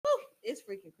It's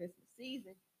freaking Christmas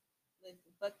season. Listen,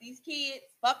 fuck these kids.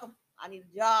 Fuck them. I need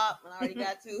a job, and I already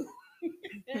got two.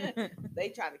 They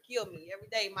trying to kill me every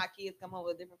day. My kids come home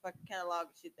with a different fucking catalog of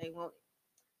shit they want.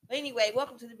 But anyway,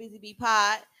 welcome to the Busy Bee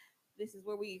Pod. This is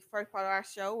where we first part of our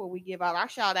show where we give out our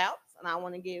shout outs, and I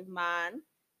want to give mine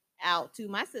out to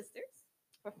my sisters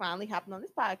for finally hopping on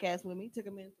this podcast with me. Took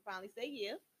a minute to finally say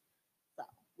yeah. So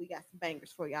we got some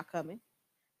bangers for y'all coming.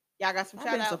 Y'all got some I've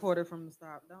shout been outs. supported from the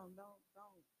start.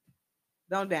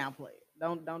 Don't downplay it.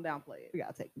 Don't downplay it. You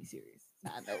gotta take me serious.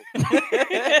 I know.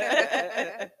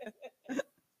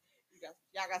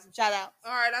 Y'all got some shout outs.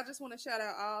 All right, I just want to shout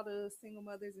out all the single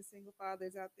mothers and single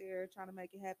fathers out there trying to make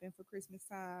it happen for Christmas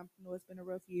time. I know it's been a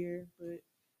rough year, but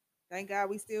thank God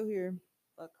we still here.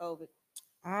 Fuck COVID.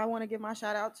 I want to give my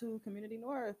shout out to Community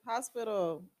North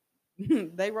Hospital.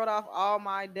 They wrote off all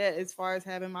my debt as far as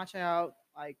having my child.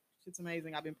 Like, shit's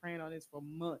amazing. I've been praying on this for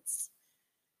months.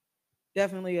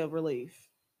 Definitely a relief.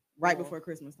 Right before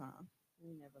Christmas time.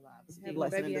 We never lied. A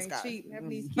blessing in disguise. Cheap. Having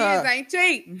these kids ain't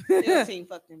cheap. Still team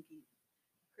fuck them kids.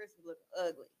 Christmas look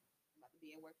ugly. I'm about to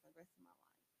be at work for the rest of my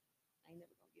life. I ain't never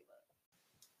gonna give up.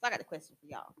 So I got a question for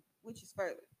y'all. Which is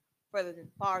further?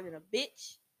 Far than a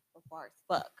bitch or far as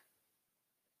fuck?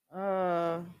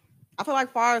 I feel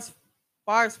like far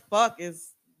as fuck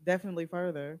is definitely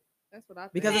further. That's what I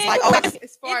think. Because Man, it's like,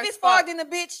 if it's far than a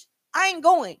bitch, I ain't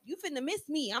going. You finna miss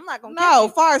me. I'm not gonna. No,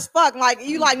 far as fuck. Like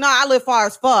you, like, nah, I live far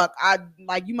as fuck. I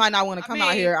like you might not want to come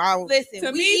out here. Listen,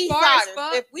 to we me, East far as Siders.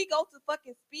 fuck. If we go to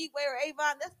fucking Speedway or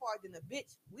Avon, that's far than a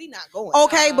bitch. We not going.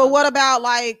 Okay, but what about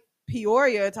like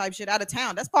Peoria type shit out of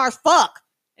town? That's far as fuck.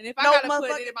 And if I No, gotta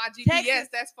put it in my GPS, Texas.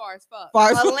 that's far as fuck.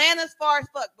 Far as Atlanta's far as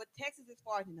fuck, but Texas is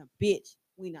far than a bitch.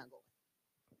 We not going.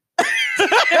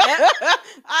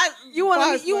 You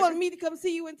want me to come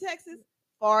see you in Texas?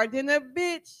 Far than a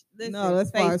bitch. Listen, no,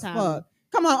 that's far as FaceTime fuck.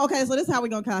 Come on, okay, so this is how we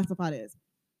gonna classify this.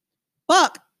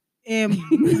 Fuck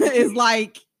is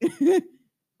like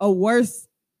a worse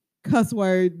cuss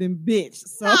word than bitch.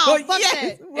 So No, fuck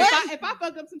yes, that. If I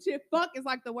fuck up some shit, fuck is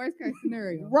like the worst case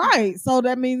scenario. right. So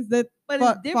that means that But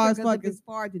fuck, it's far different as because fuck it's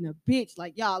far than a bitch.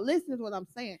 Like y'all, listen to what I'm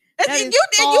saying. And That you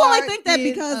is only far think that than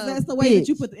because a that's the way that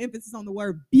you bitch. put the emphasis on the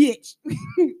word bitch.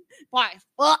 Far as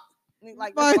fuck.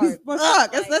 Like Far that's as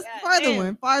fuck. That's the further goddamn.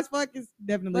 one. Far as fuck is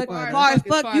definitely But farther. far as Fuck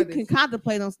is fuck, you farthest. can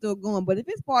contemplate on still going. But if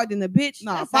it's far than a bitch,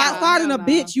 No, that's far out. farther than no, a no.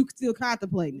 bitch, you can still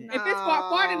contemplate it. No. If it's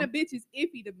far than a bitch is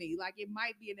iffy to me. Like it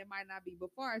might be and it might not be. But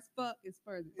far as fuck is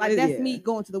further. Like that's Yeah. me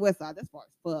going to the west side. That's far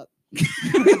as fuck.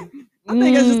 I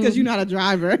think it's just because you're not a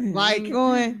driver. Like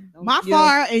going. my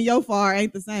far and your far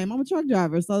ain't the same. I'm a truck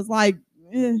driver, so it's like,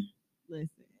 listen.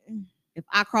 If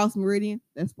I cross Meridian,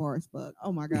 that's far as fuck.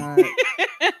 Oh my god.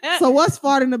 So what's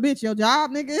far than a bitch? Your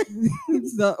job, nigga?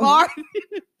 So, far than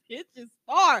the bitch is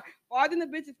far. Far than the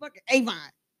bitch is fucking Avon.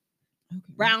 okay.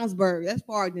 Brownsburg. That's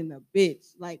far than the bitch.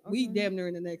 Like we Okay. damn near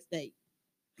in the next state.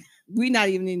 We not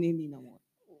even in Indy no more.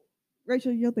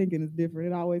 Rachel, your thinking is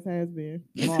different. It always has been.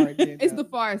 Far than It's the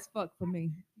far as fuck for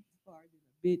me. far than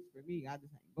a bitch for me. I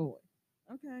just ain't going.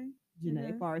 Okay. Janae,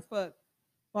 Okay. far as fuck.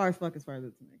 Far as fuck is further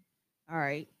to me. All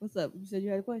right. What's up? You said you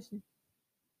had a question.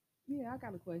 Yeah, I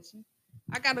got a question.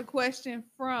 I got a question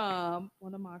from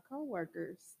one of my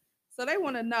coworkers. So they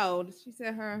want to know. She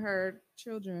said her and her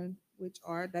children, which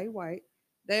are they white,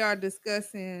 they are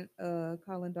discussing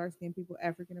calling dark skinned people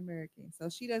African American. So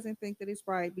she doesn't think that it's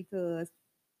right because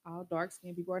all dark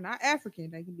skinned people are not African.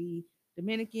 They can be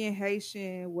Dominican,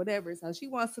 Haitian, whatever. So she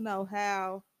wants to know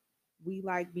how we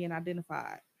like being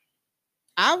identified.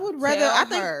 I would rather.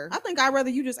 Tell her. I think I'd rather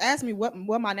you just ask me what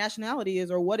my nationality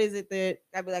is or what is it that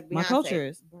I'd be like my Beyonce. culture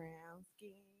is. Brown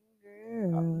skin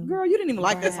girl. Girl, you didn't even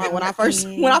like that song when I Brown first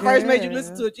skin made you girl.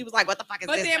 listen to it. She was like, "What the fuck is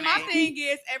But this?" then my Renee?" thing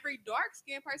is every dark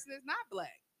skinned person is not black.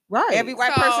 right? Every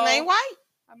white person So- ain't white.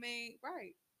 I mean,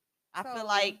 right. I So, feel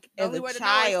like the as only a way to know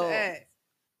is to child, ask.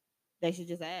 they should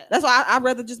just ask. That's why I'd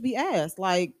rather just be asked.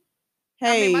 Like,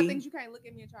 hey, I mean, my thing is you can't look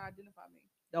at me and try to identify me.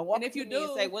 Don't walk and if up to you me and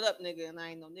do- say what up, nigga, and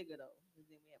I ain't no nigga though. 'Cause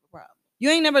then we have a problem. you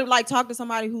ain't never like talked to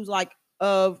somebody who's like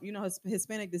of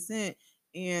Hispanic descent,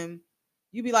 and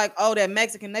you be like, "Oh, that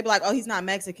Mexican." They be like, "Oh, he's not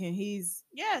Mexican. He's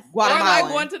Yes, Or like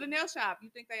Guatemalan." going to the nail shop, you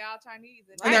think they all Chinese,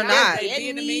 And they're not. They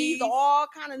Vietnamese, Vietnamese. all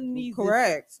kind of needs.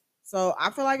 correct. So I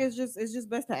feel like it's just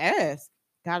best to ask,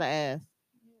 Gotta ask.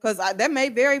 because that may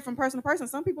vary from person to person.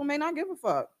 Some people may not give a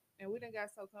fuck. And we done got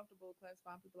so comfortable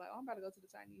classifying people like, oh, I'm about to go to the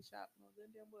Chinese shop. No, then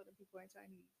damn well, them people ain't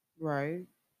Chinese. Right.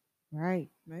 Right.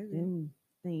 Maybe. Them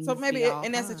things So maybe be all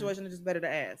in that kinds. situation, it's just better to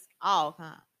ask. all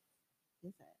kinds.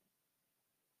 Just ask.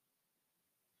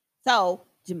 So,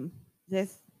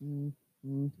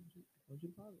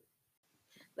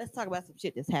 let's let's talk about some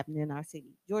shit that's happening in our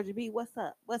city. Georgia B, what's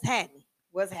up? What's happening?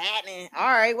 What's happening? All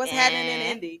right, what's happening in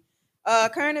Eh. Indy?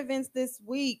 Current events this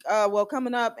week. Well,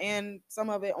 coming up and some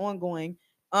of it ongoing.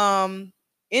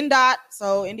 NDOT,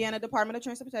 so Indiana Department of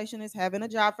Transportation, is having a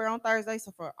job fair on Thursday.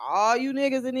 So for all you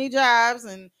niggas that need jobs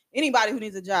and anybody who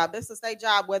needs a job, this is a state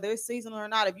job, whether it's seasonal or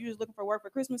not. If you're just looking for work for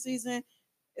Christmas season,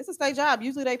 it's a state job.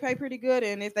 Usually they pay pretty good,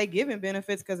 and if they giving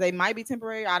benefits, because they might be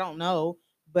temporary, I don't know,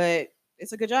 but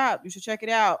it's a good job. You should check it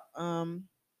out.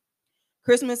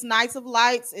 Christmas Nights of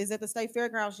Lights is at the state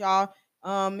fairgrounds, y'all.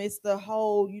 It's the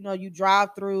whole, you drive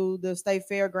through the state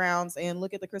fairgrounds and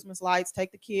look at the Christmas lights,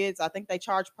 take the kids. I think they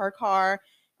charge per car.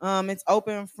 It's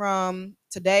open from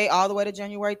today all the way to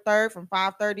January 3rd from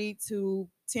 5:30 to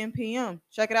 10 p.m.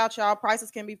 Check it out, y'all. Prices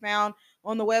can be found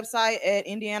on the website at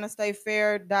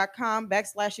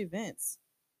indianastatefair.com/events.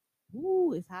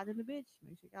 Ooh, it's hot in the bitch.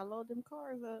 Make sure y'all load them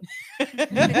cars up.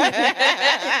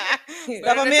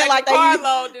 Some of men like they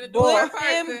carload than to do Boy, it in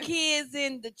them person kids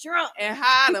in the trunk. and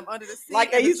hide them under the seat.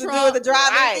 like they in the used to do trunk. at the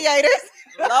drive-in Right. theaters.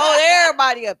 Load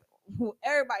everybody up.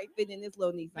 Everybody fitting in this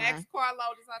little Nissan. Max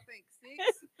carload is, I think, 6.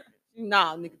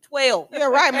 No, nigga, 12. You're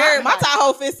right. My Everybody.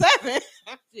 Tahoe fit 7.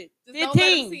 Shit, Just don't let them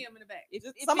 15. see him in the back. If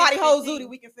it Somebody fit hold 15, Zooty,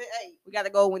 we can fit we got to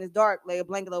go when it's dark. Lay a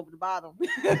blanket over the bottom. So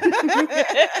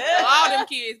all them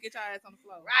kids get your ass on the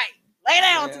floor. Right. Lay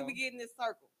down Yeah. till we get in this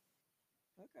circle.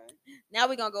 8. Okay. Now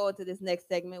we're going to go into this next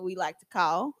segment we like to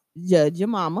call Judge Your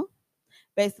Mama.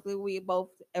 Basically,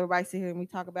 everybody sit here and we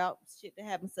talk about shit that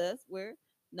happens to us where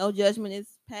no judgment is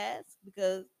passed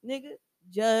because, nigga,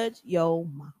 judge your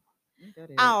mama.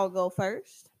 I'll go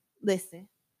first. Listen,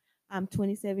 I'm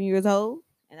 27 years old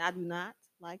and I do not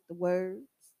like the words.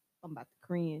 I'm about to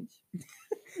cringe.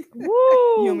 Woo!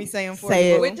 You want me say them for Say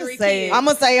you? it. With boo? three Say kids. it. I'm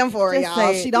gonna say them for Just y'all.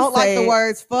 say it. She don't Just like say the it.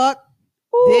 words fuck,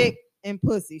 Woo. dick, and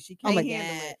pussy. She Oh can't my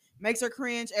handle God. it. Makes her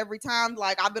cringe every time.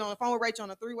 Like I've been on the phone with Rachel on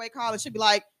a 3-way call, and she'd be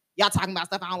like, "Y'all talking about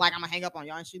stuff I don't like. I'm gonna hang up on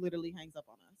y'all," and she literally hangs up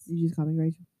on us. You just call me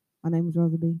Rachel. My name is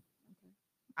Rosa B.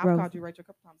 I've Rose. called you Rachel a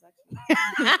couple times actually.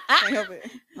 Can't help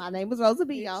it. My name is Rosa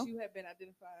B, Bitch, y'all. you have been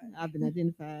identified. I've been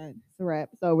identified. It's a wrap.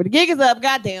 So where the gig is up,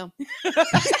 goddamn.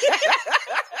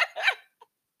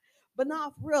 But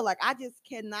no, for real, like I just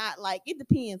cannot. Like it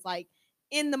depends. Like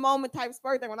in the moment type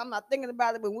spur thing when I'm not thinking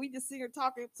about it, but we just sit here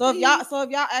talking. So if please.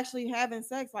 y'all actually having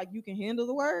sex, like you can handle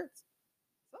the words.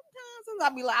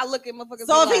 sometimes I be like, I look at motherfuckers.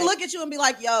 So if be he like, look at you and be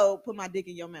like, "Yo, put my dick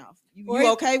in your mouth," you Or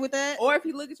okay with that? Or if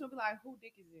he look at you and be like, who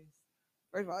dick is this?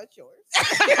 first of all, it's yours.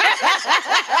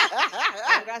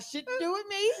 Don't got shit to do with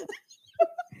me.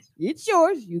 It's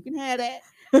yours. You can have that.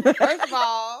 First of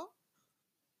all,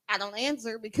 I don't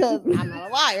answer because I'm not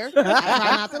a liar. I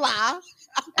try not to lie.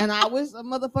 And I wish a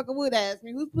motherfucker would ask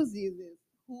me, whose pussy is this?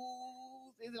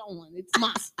 Whose is it on? It's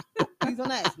mine. Please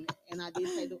don't ask me. And I did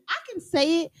say, I can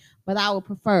say it, but I would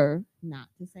prefer not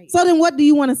to say it. So then, what do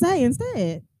you want to say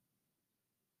instead?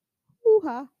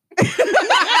 Hoo-ha.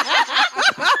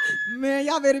 Man,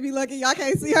 y'all better be lucky y'all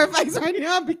can't see her face right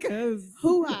now because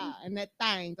Hoo-ha. And that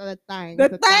thing. The thing.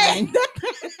 the thing.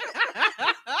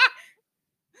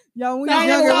 Yo, when we was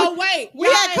younger, So wait, we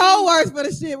had code words for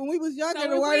the shit. When we was younger, So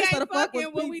the if word we instead ain't of fuck was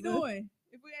fucking, what we pizza. doing?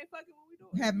 If we ain't fucking, what we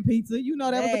doing? Having pizza, you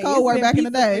know that was Hey, the code it's word been back in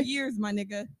the pizza day. For years, my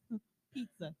nigga. Pizza.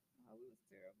 Oh, we was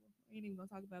terrible. We ain't even gonna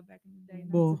talk about back in the day.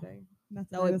 Bull. Not today. Not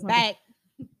So today, it's that's not back.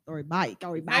 the story bike.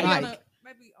 Story Maybe bike.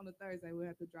 maybe on a Thursday we'll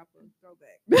have to drop a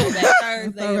throwback. Throwback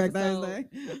Thursday Throwback episode. Thursday.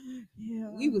 Yeah,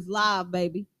 We was live,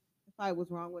 baby. Probably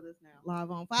what's wrong with us now. live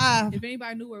on 5. If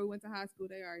anybody knew where we went to high school,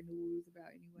 they already knew what we was about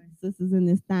anyway. Sisters in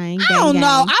this thing. I don't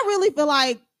know. I really feel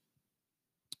like,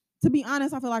 to be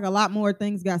honest, I feel like a lot more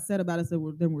things got said about us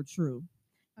than were true.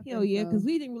 I Hell think yeah, so. because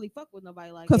we didn't really fuck with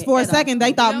nobody like Because that. for a at our second,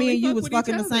 they school. thought We me only and you fuck was with each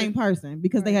fucking the other. same person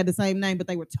because they Right. had the same name, but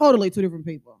they were totally 2 different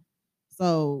people.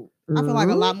 So I feel like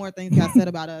a lot more things got said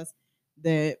about us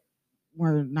that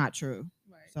were not true.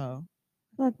 Right. So,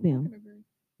 Fuck I them. can agree.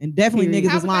 and definitely Period. niggas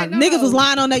How was would they lying. know Niggas was though?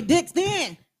 lying on their dicks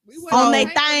then. We So- wasn't On they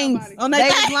paying for things. nobody. On They they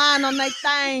was things. lying on they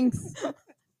things.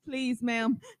 Please,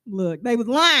 ma'am. Look, they was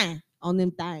lying On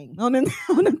them things. on them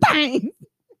on them things.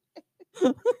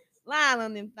 Lying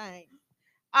on them things.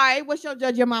 All right, what's your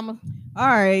judge your mama? All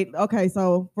right. Okay.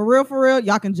 So for real,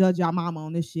 y'all can judge y'all mama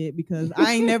on this shit because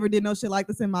I ain't never did no shit like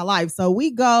this in my life. So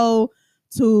we go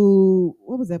to,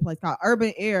 what was that place called?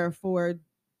 Urban Air for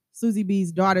Susie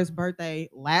B's daughter's birthday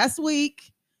last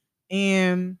week.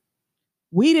 And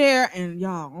we there, and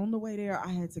y'all, on the way there, I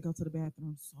had to go to the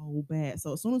bathroom so bad.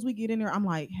 So as soon as we get in there, I'm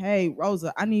like, hey,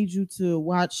 Rosa, I need you to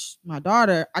watch my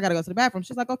daughter. I got to go to the bathroom.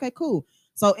 She's like, okay, cool.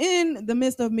 So in the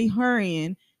midst of me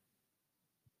hurrying,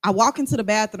 I walk into the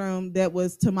bathroom that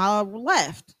was to my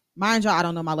left. Mind y'all, I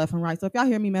don't know my left and right. So if y'all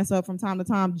hear me mess up from time to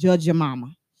time, judge your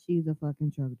mama. She's a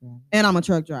fucking truck driver. and I'm a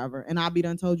truck driver, and I be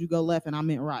done told you go left, and I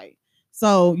meant right.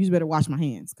 So you better wash my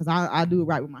hands, because I do it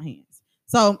right with my hands.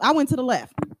 So I went to the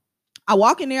left. I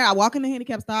walk in there. I walk in the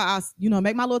handicap style.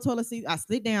 Make my little toilet seat. I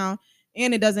sit down,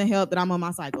 and it doesn't help that I'm on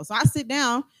my cycle. So I sit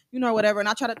down, whatever, and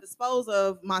I try to dispose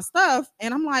of my stuff,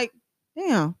 and I'm like,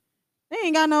 damn, they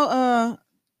ain't got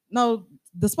no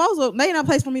disposal. They ain't no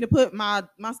place for me to put my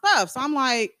stuff. So I'm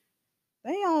like,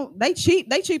 they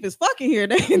cheap as fucking here.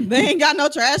 They ain't got no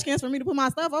trash cans for me to put my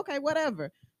stuff. Okay,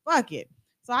 whatever. Fuck it.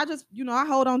 So I just, I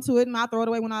hold on to it and I throw it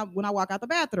away when I walk out the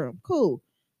bathroom. Cool.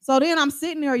 So then I'm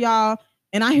sitting there, y'all,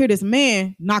 and I hear this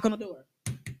man knock on the door.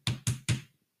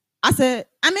 I said,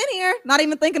 I'm in here, not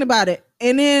even thinking about it.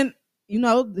 And then, he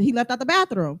left out the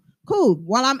bathroom. Cool.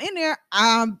 While I'm in there,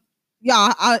 I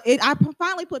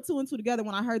finally put two and two together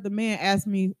when I heard the man ask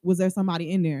me, was there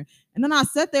somebody in there? And then I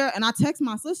sat there and I text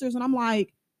my sisters and I'm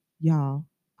like, y'all,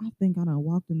 I think I done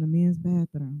walked in the men's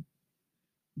bathroom.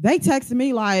 They texted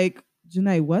me like,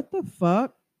 Janae, what the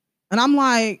fuck? And I'm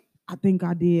like, I think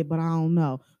I did, but I don't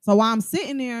know. So while I'm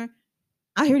sitting there,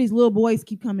 I hear these little boys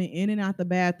keep coming in and out the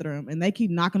bathroom and they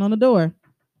keep knocking on the door.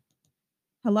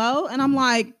 Hello? And I'm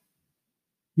like,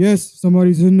 yes,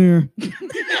 somebody's in there.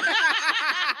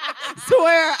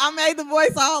 Swear, I made the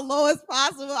voice all low as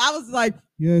possible. I was like,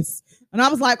 yes. And I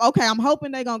was like, okay, I'm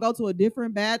hoping they're going to go to a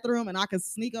different bathroom and I can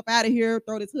sneak up out of here,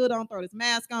 throw this hood on, throw this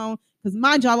mask on. Because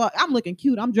my job, I'm looking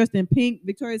cute. I'm dressed in pink,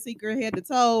 Victoria's Secret, head to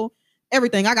toe,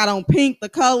 everything. I got on pink, the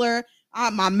color.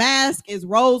 My mask is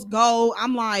rose gold.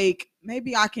 I'm like,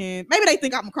 maybe they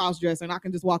think I'm cross-dressing and I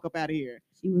can just walk up out of here.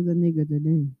 She was a nigga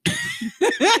today.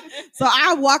 So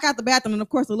I walk out the bathroom, and of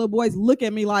course the little boys look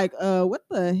at me like, what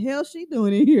the hell she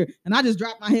doing in here? And I just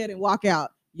drop my head and walk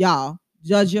out. Y'all,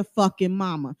 judge your fucking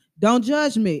mama. Don't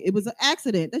judge me. It was an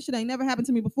accident. That shit ain't never happened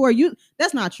to me before.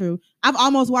 That's not true. I've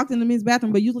almost walked in the men's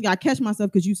bathroom, but usually I catch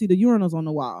myself because you see the urinals on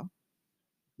the wall.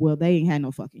 Well, they ain't had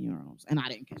no fucking urinals, and I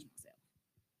didn't catch myself.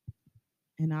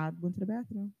 And I went to the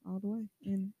bathroom all the way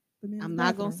in the men's I'm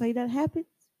not gonna say that happened,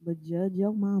 but judge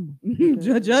your mama.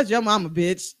 Judge your mama,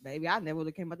 bitch. Baby, I never would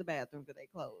have came out the bathroom because they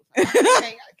closed.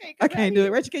 I can't do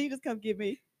it. Rachel, can you just come get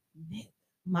me?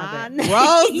 My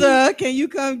Rosa, can you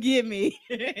come get me?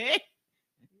 You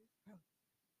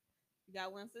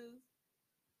got one, Sue?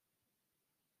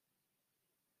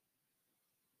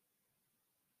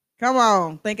 Come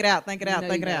on, think it out. Think it You out. know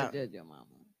Think you it gotta out. Judge your mama.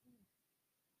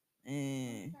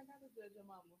 And I gotta judge your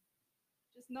mama.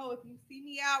 Just know if you see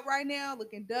me out right now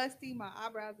looking dusty, my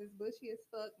eyebrows is bushy as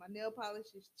fuck, my nail polish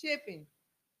is chipping.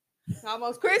 It's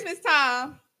almost Christmas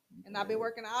time, and I've been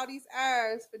working all these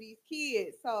hours for these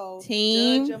kids. So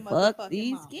Team, judge your fuck motherfucking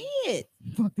these mama. kids.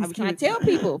 fuck I these be trying to kids. tell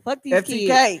people, fuck these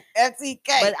kids.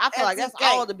 FTK. But I feel like that's FTK.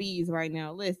 all the bees right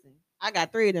now. Listen, I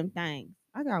got 3 of them things.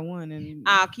 I got one, and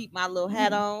I'll keep my little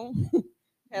hat on,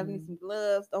 have me some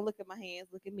gloves. Don't look at my hands.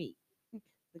 Look at me.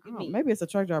 Look at me. maybe it's a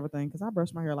truck driver thing because I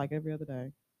brush my hair like every other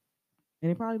day,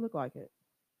 and it probably look like it.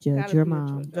 Judge Gotta your be a mom.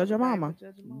 truck Judge driver your bag, mama. but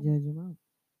Judge your mama. Judge your mom.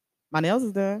 My nails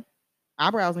is done.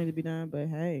 Eyebrows need to be done, but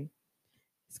hey,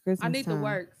 it's Christmas I need the time.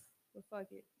 works, but fuck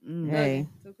it. Hey.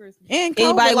 Till Christmas. And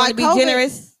Anybody COVID, want to be COVID.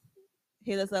 generous?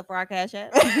 Hit us up for our cash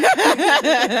app.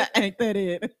 Ain't that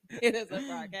it? Hit us up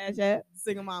for our cash app.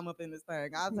 Single mom up in this thing.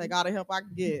 I'll take all the help I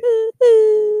can get.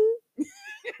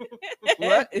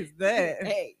 What is that?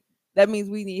 Hey, that means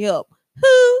we need help.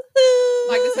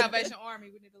 Like the Salvation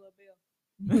Army, we need a little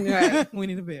bill. Right. We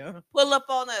need a bill. Pull up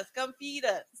on us. Come feed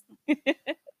us. Hey,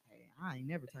 I ain't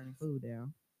never turning food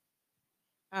down.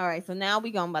 All right, so now we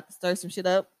about to stir some shit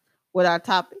up with our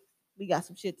topics. We got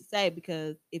some shit to say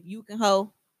because if you can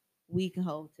hoe, we can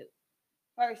hoe too.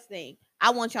 First thing, I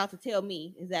want y'all to tell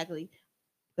me exactly,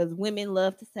 because women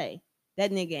love to say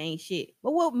that nigga ain't shit.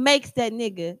 But what makes that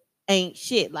nigga ain't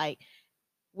shit? Like,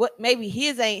 what maybe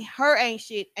his ain't, her ain't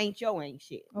shit, ain't your ain't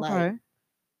shit. Okay. Like,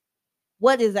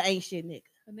 what is an ain't shit nigga?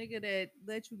 A nigga that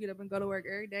let you get up and go to work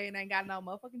every day and ain't got no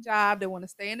motherfucking job. They want to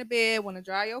stay in the bed, want to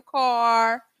drive your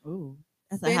car. Ooh.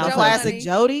 That's a Spend house your Classic money.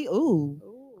 Jody. Ooh.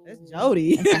 Ooh. That's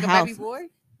Jody. That's Like a house. baby boy?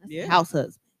 That's Yeah. a house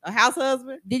husband. A house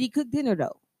husband? Did he cook dinner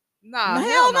though? Nah,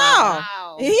 Hell no.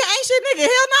 Wow. He ain't shit nigga. Hell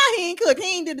no, he ain't cook.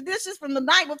 He ain't did the dishes from the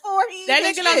night before. He ain't That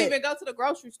did nigga don't shit. even go to the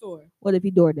grocery store. What if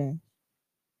he DoorDash?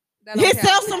 That don't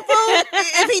Himself count. some food.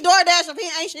 If he DoorDash, if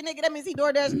he ain't shit nigga, that means he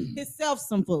DoorDash himself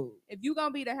some food. If you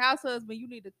gonna be the house husband, you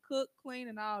need to cook, clean,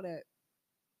 and all that.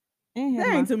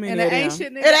 There ain't too many And of the them. ain't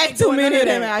shit nigga It ain't ain't too doing many none of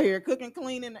of them that. out here cooking,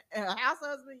 cleaning, and a house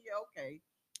husband. Yeah, okay.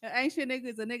 An ain't shit nigga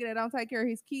is a nigga that don't take care of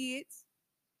his kids.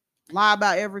 Lie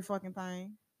about every fucking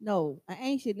thing. No, an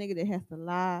ain't shit nigga that has to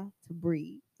lie to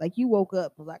breathe. Like you woke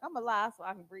up and was like, I'm gonna lie so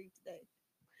I can breathe today.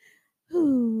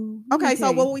 Okay,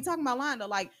 so what we talking about lying though?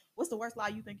 Like, what's the worst lie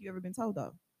you think you ever been told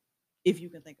though? If you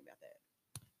can think about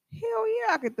that. Hell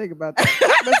yeah, I can think about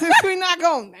that. But since we not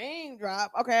gonna name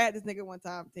drop, okay, I had this nigga one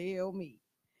time tell me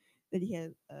that he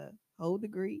had a whole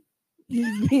degree.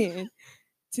 He's been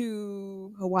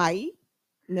to Hawaii,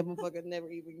 never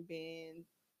even been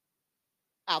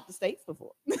out the states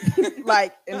before,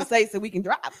 like in the states that we can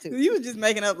drive to. You was just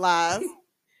making up lies.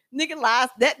 Nigga lies.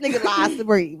 That nigga lies to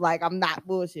breathe. Like I'm not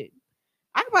bullshit.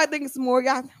 I could probably think of some more.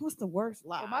 Y'all, what's the worst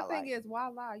lie? Well, my thing like, is, why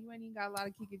lie? You ain't even got a lot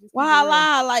of kick it. Just why keep it real.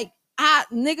 lie? Like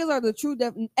niggas are the true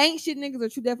ain't shit niggas are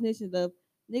true definitions of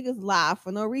niggas lie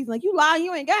for no reason. Like you lie,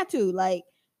 you ain't got to. Like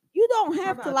you don't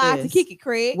have to about lie to this? kick it,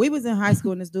 Craig. We was in high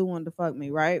school and this dude wanted to fuck me,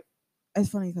 right? It's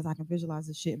funny because I can visualize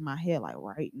this shit in my head like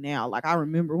right now. Like I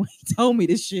remember when he told me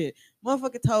this shit.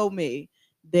 Motherfucker told me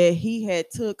that he had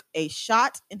took a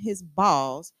shot in his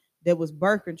balls that was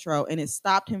birth control and it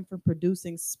stopped him from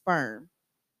producing sperm.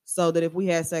 So that if we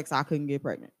had sex, I couldn't get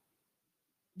pregnant.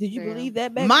 Did you Damn. believe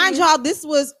that back Mind then? y'all, this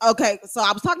was okay. So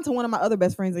I was talking to one of my other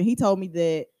best friends, and he told me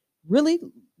that really,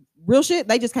 real shit,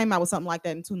 they just came out with something like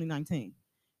that in 2019.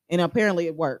 And apparently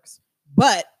it works.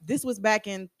 But this was back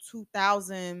in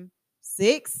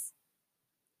 2006.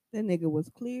 That nigga was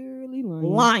clearly lying.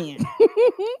 Lying.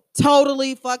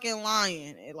 Totally fucking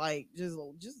lying. And like just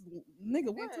nigga,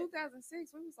 In what?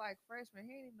 2006, we was like freshmen.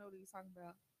 He didn't even know what he was talking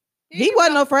about. He didn't wasn't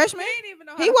even no know- freshman. He didn't even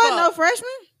know. How He to wasn't no fuck. freshman.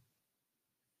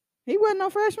 He wasn't no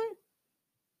freshman.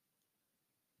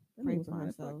 That Pray nigga for fine her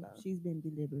as fuck, soul. though. She's been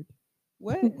delivered.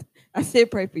 What? I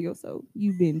said pray for your soul.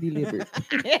 You've been delivered.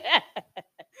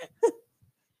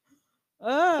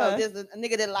 So there's a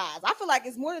nigga that lies. I feel like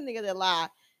it's more than nigga that lie.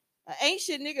 An ain't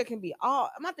shit nigga can be all.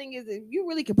 My thing is, if you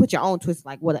really can put your own twist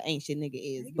like what an ain't shit nigga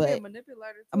He is, can be but a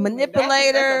manipulator. a too.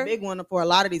 manipulator. That's a big one for a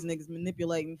lot of these niggas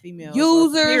manipulating females. or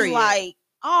users period. like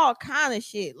all kind of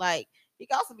shit. Like he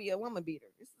can also be a woman beater.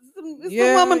 It's some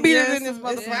Yeah, woman beaters yeah, in this some-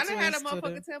 it's Yeah, I motherfucker. done had a twist to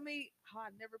motherfucker the- tell me, "Oh, I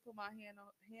never put my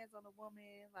hands on a woman.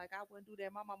 Like I wouldn't do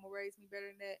that. My mama raised me better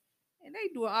than that." And they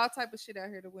doing all type of shit out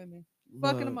here to women,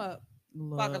 fucking them up,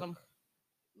 Fucking them.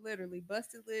 literally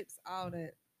busted lips, all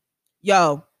that.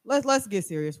 Yo, let's get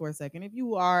serious for a second. If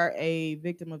you are a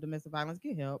victim of domestic violence,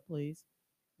 get help, please.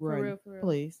 For real, for real.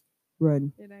 Please.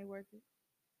 Run. It ain't worth it.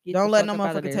 Get Don't the let fuck no up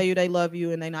outta motherfucker there. tell you they love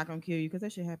you and they not gonna kill you because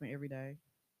that shit happen every day.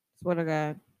 Swear to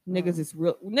God, niggas is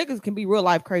real. Niggas can be real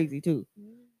life crazy too.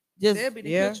 Just They'll be to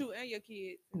yeah. kill you and your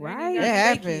kids. And they Right. ain't It got their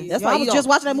happens. kids. That's Yo, why I you was just don't-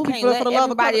 watching that you movie can't for let the love of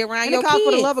everybody color. around And your it called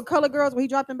For the kids. Love of Color Girls where he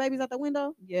dropped them babies out the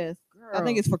window. yes. I Girl.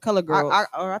 think it's for color girls. I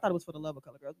thought it was For the Love of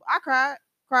Color Girls. I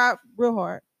cried real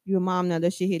hard. You a mom now?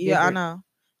 That shit hit Yeah, different. I know.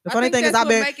 The I funny think thing is that's I've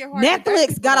what been make it hard to date Netflix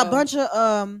people, got a though. bunch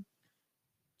of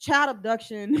child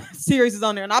abduction series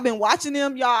on there, and I've been watching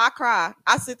them. Y'all, I cry.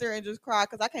 I sit there and just cry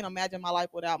because I can't imagine my life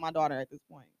without my daughter at this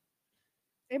point.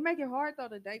 It make it hard though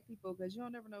to date people because you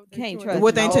don't never know what their Can't choices trust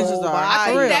What the are. intentions are. nobody. I For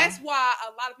think real. that's why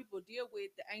a lot of people deal with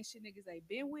the ancient niggas they've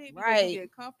been with because Right. you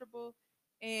get comfortable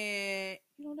and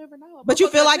you don't ever know. But you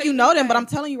Motherfucker feel will like tell you know them, but I'm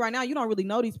anything. telling you right now, you don't really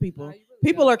know these people. Nah, you really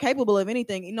People don't. are capable of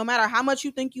anything, no matter how much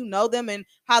you think you know them and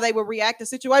how they will react to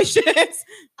situations.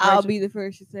 I'll be the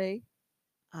first to say,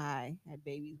 I had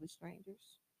babies with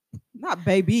strangers. not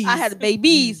babies. I had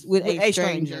babies with With a a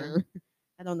stranger. stranger.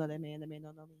 I don't know that man. That man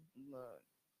don't know me. Look,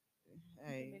 I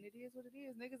hey, mean, it is what it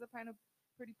is. Niggas are painting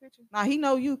a pretty picture. now he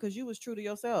know you because you was true to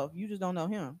yourself. You just don't know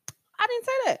him. I didn't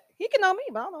say that. He can know me,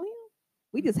 but I don't know him.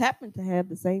 We just happen to have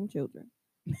the same children.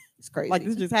 It's crazy. Like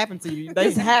this just happened to you.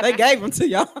 This They happened. gave them to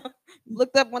y'all.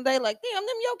 Looked up one day like, damn,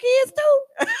 them your kids too.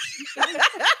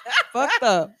 Fucked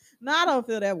up. No, I don't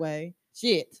feel that way.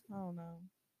 Shit. I don't know.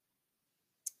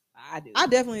 I do. I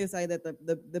definitely would say that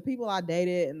the people I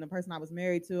dated and the person I was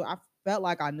married to, I felt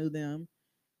like I knew them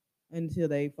until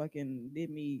they fucking did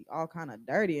me all kind of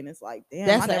dirty, and it's like, damn,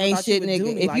 That's I an never ain't thought you shit would do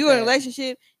nigga. me If like you in a that.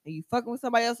 relationship and you fucking with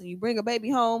somebody else and you bring a baby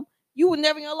home, you would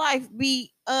never in your life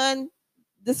be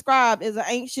undescribed as an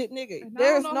ain't shit nigga. And I don't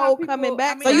There's know no how people- coming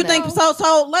back. I mean, So from you that. think know-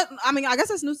 so? Let I mean, I guess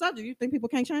that's a new subject. You think people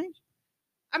can't change?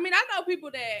 I mean, I know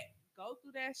people that go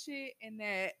through that shit and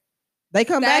that They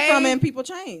come back from it They- and people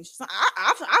change. So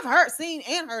I've heard, seen,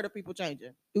 and heard of people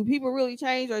changing. Do people really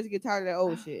change or just get tired of that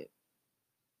old shit?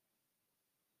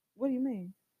 What do you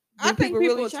mean? I Do think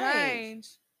really people change.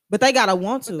 But they gotta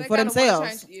want but to they for gotta wanna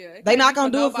themselves. change. Yeah, it They can't not be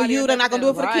gonna do it for nobody you. or They're not nothing gonna do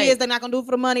it for else. the Right. kids. They're not gonna do it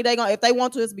for the money. They gonna, if they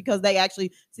want to, it's because they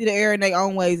actually see the error in their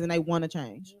own ways and they want to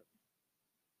change.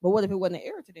 But what if it wasn't an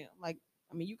error to them? Like,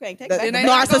 I mean, you can't take The- that. Then they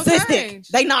not gonna narcissistic. change.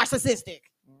 They narcissistic.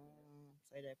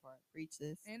 Say that part. Preach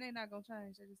this. And they not gonna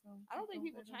change. They just gonna I don't think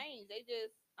keep people going through change. They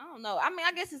just, I don't know. I mean,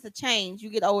 I guess it's a change. You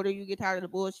get older, you get tired of the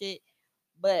bullshit.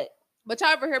 But But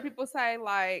y'all ever hear people say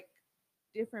like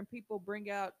different people bring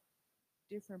out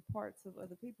different parts of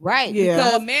other people. Right. Yeah.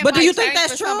 Because A man But do might you think change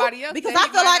that's for true? somebody else, Because then I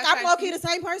he feel might like not I'm say low key shit. the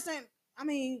same person. I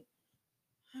mean,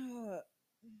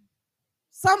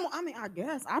 I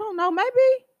guess I don't know. Maybe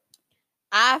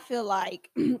I feel like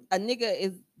a nigga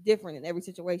is different in every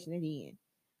situation that he in.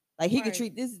 Like he could Right.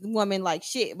 treat this woman like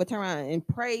shit, but turn around and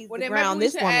praise Well, the then maybe ground we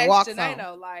this should woman ask walks Janae on.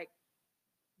 though, like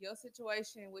your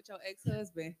situation with your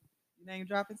ex-husband. name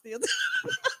dropping still.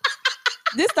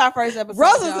 This is our first episode.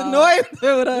 Rose is y'all. annoyed with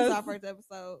This us. is our first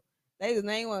episode. They the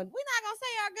name one. We're not gonna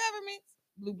say our governments.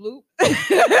 Bloop bloop.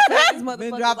 These Been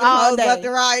motherfuckers dropping all hoes left day.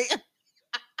 and right.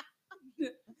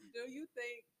 Do you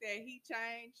think that he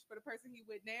changed for the person he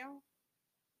with now?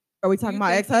 Are we Do talking you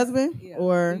about think he's- ex-husband Yeah.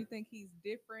 or do you think he's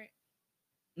different?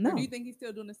 no? Or do you think he's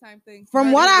still doing the same thing? to From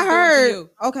her what that I he was doing to heard,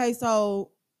 you? okay,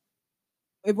 so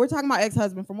if we're talking about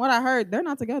ex-husband, from what I heard, they're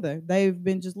not together. They've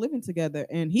been just living together,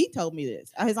 and he told me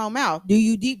this out his own mouth. Do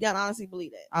you deep down honestly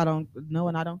believe that? I don't know,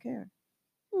 and I don't care.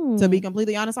 To be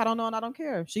completely honest, I don't know and I don't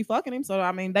care. She fucking him, so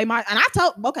I mean, they might. And I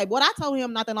told, okay, what I told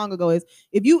him not that long ago is,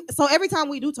 if you, so every time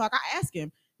we do talk, I ask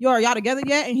him, "Yo, are y'all together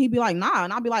yet?" And he'd be like, "Nah,"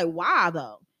 and I'll be like, "Why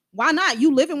though? Why not?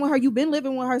 You living with her? You've been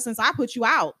living with her since I put you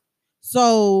out.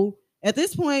 So at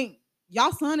this point,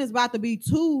 y'all son is about to be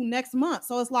 2 next month.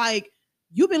 So it's like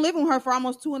you've been living with her for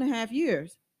almost 2.5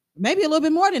 years, maybe a little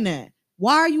bit more than that.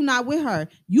 Why are you not with her?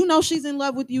 You know she's in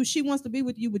love with you. She wants to be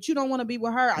with you, but you don't want to be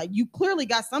with her. You clearly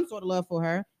got some sort of love for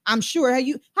her. I'm sure.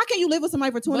 Hey, how can you live with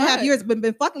somebody for 2.5 But- years,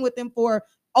 been fucking with them for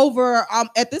over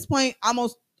at this point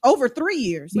almost over 3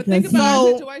 years? But think Because about our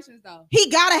so- situations though. He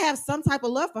gotta have some type of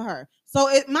love for her. So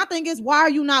my thing is, why are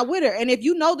you not with her? And if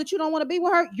you know that you don't want to be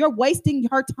with her, you're wasting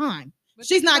her time. But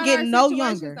She's think not about getting our no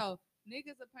situations, younger. Though.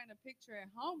 Niggas will paint a picture at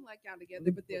home like y'all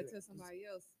together, but they'll tell somebody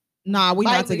else. Nah, we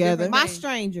not Slightly together. different. My thing.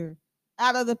 stranger,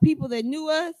 out of the people that knew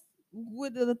us,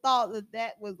 would have thought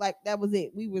that was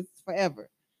it. We was forever.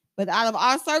 But out of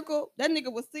our circle, that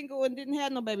nigga was single and didn't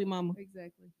have no baby mama.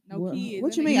 Exactly. No What- kids.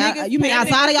 what That you nigga- mean? Niggas You mean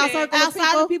painted outside of y'all said circle? of Outside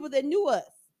people? of people that knew us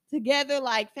together,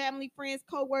 like family, friends,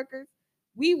 co-workers,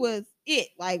 we was it.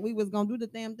 Like we was gonna do the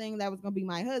damn thing that was gonna be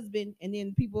my husband, and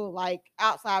then people like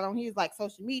outside on his like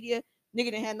social media, nigga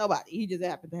didn't have nobody. He just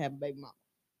happened to have a baby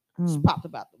mama. She Oh, popped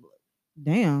up out the blue,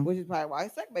 damn. which is probably why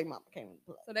his second baby mama came into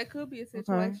play. So that could be a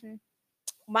situation.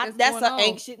 That's That's an going on.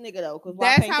 ain't shit nigga though, because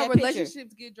That's how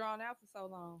relationships get drawn out for so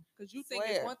long. Because you think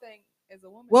it's Swear. one thing as a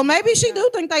woman. Well, and maybe something she do else.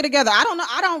 think they together. I don't know.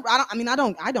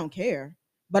 I don't care.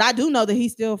 But I do know that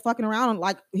he's still fucking around.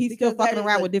 Like he's Because still fucking that is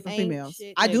around a with different ain't females.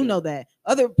 shit I do nigga. know that.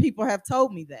 Other people have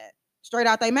told me that straight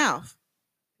out their mouth.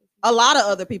 A lot of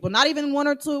other people, not even one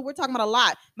or two. We're talking about a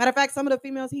lot. Matter of fact, some of the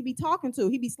females he be talking to,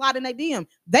 he be sliding their DM.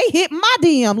 They hit my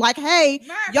DM like, "Hey,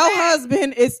 Matter of your fact,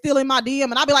 husband is still in my DM,"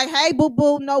 and I'll be like, "Hey, boo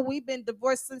boo, no, we've been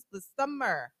divorced since the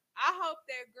summer." I hope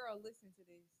that girl listens to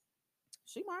this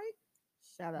She might.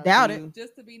 Shout out Doubt to it. you.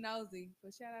 just to be nosy.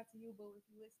 But shout out to you, boo, if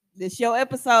you listen. This your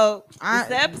episode. I- This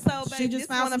the episode, baby. She This just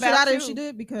found one some shit out of it. you. She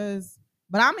did because,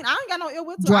 but I mean, I ain't got no ill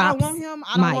will to her. I don't want Drops him.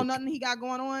 I don't want mic. nothing he got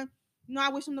going on. You know, I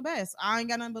wish him the best. I ain't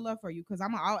got nothing but love for you because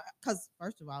because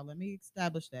first of all, let me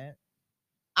establish that.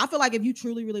 I feel like if you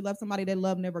truly, really love somebody, that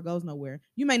love never goes nowhere.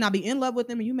 You may not be in love with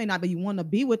them and you may not be want to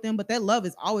be with them, but that love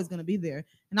is always going to be there.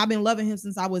 And I've been loving him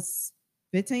since I was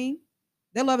 15.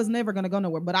 That love is never going to go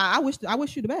nowhere. But I wish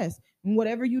you the best in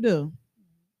whatever you do.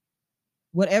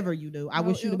 Whatever you do, I No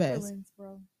wish you the ill best. feelings,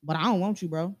 bro. But I don't want you,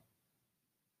 bro.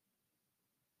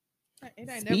 It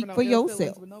ain't Speak never no for ill feelings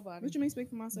yourself. with nobody. What you mean speak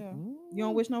for myself? Mm. You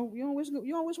don't wish well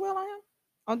on him?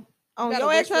 On You your gotta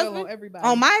wish ex well husband? on everybody.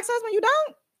 On my ex-husband, you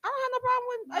don't? I don't have no problem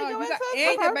with No, your you got, ex-husband.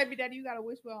 and your Okay. baby daddy, you gotta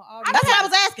wish well on all. That's these what I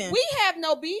was people. asking. We have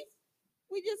no beef.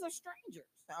 We just are strangers.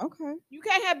 Okay. You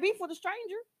can't have beef with a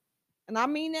stranger. And I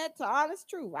mean that to honest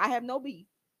truth. I have no beef.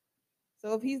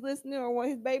 So if he's listening or want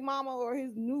his baby mama or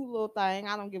his new little thing,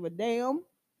 I don't give a damn.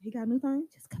 He got a new thing?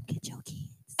 Just come get your kids.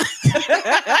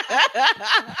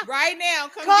 Right now,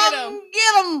 come Come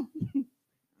get him.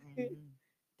 get them.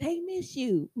 They miss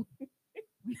you.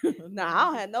 Nah, I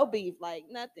don't have no beef, like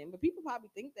nothing. But people probably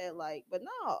think that, like, but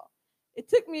no. It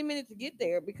took me a minute to get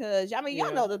there because I mean, y'all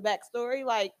Yeah. know the backstory.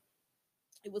 Like,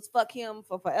 it was fuck him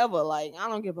for forever. Like, I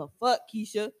don't give a fuck,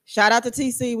 Keisha. Shout out to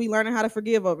TC. We learning how to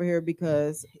forgive over here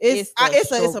because it's a a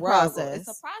struggle. process. It's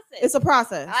a process. It's a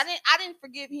process. I didn't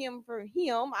forgive him for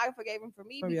him. I forgave him for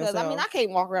me For because I mean yourself. I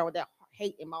can't walk around with that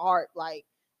hate in my heart. Like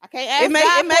I can't ask It,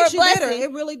 God makes for you a bitter. blessing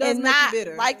It really does and make not you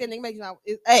bitter. like that nigga makes you not.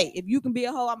 Hey, if you can be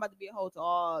a hoe, I'm about to be a hoe to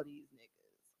all these niggas,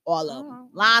 all of them.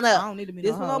 Line I up. don't need to be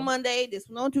This no one hoe. on Monday, this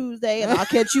one on Tuesday, and I'll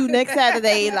catch you next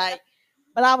Saturday. Like,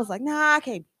 but I was like, nah, I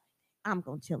can't. I'm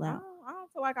gonna chill out. I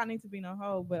don't feel like I need to be no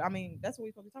hoe, but I mean that's what we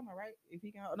supposed to be talking about, right? If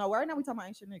he can, no, right now we talking about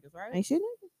ain't shit niggas, right? Ain't shit.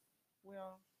 Nigga.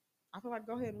 Well, I feel like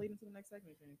go ahead and lead into the next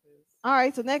segment, then, 'cause- All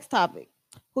right, so next topic.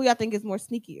 Who y'all think is more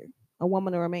sneakier? A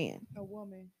woman or a man? A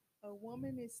woman. A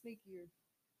woman is sneakier.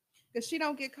 Because she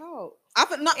don't get caught. I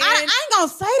feel, no, I And- ain't gonna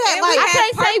say that. And Like, we I have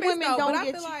can't say purpose, women though, don't but I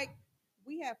get feel cheated. like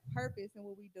we have purpose in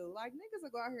what we do. Like niggas will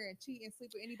go out here and cheat and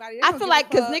sleep with anybody. They I don't feel give a like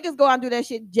because fuck. niggas go out and do that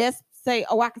shit, just say,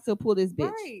 "Oh, I can still pull this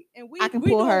bitch. Right. And we I can we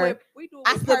pull do it her. with- we do it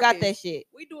I with still got purpose. that shit."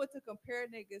 We do it to compare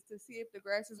niggas to see if the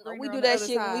grass is greener We on do the that other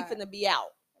shit when we side. finna be out.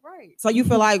 Right. so you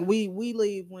feel like we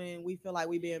leave when we feel like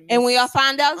we being And when y'all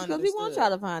find out, it's because we want Misunderstood.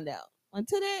 y'all to find out.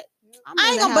 Until that, I'm I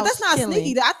in ain't the gonna, but house that's not chilling.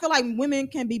 sneaky. I feel like women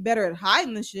can be better at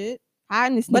hiding the shit,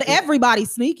 Hiding is but sneaky.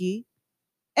 everybody's sneaky.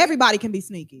 Everybody can be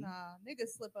sneaky. Nah, niggas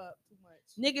slip up too much.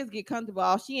 Niggas get comfortable.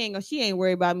 Oh, she ain't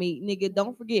worried about me. Nigga,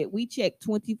 don't forget, we check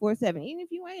 24/7. Even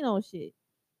if you ain't on shit.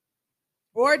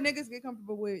 Or niggas get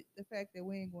comfortable with the fact that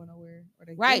we ain't going nowhere. Or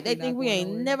they Right. They not think we going ain't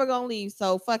nowhere. never gonna leave.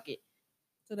 So fuck it.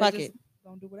 So they fuck just it.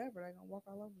 gonna do whatever. They gonna walk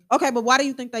all over you. Okay, but why do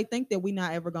you think they think that we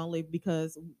not ever gonna leave?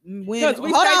 Because when we hold stay on,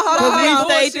 through hold the on, hold on.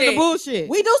 stay through the bullshit.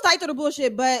 We do stay through the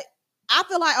bullshit, but I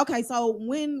feel like okay. So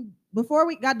before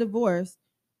we got divorced,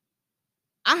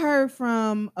 I heard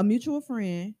from a mutual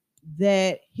friend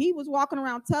that he was walking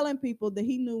around telling people that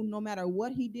he knew no matter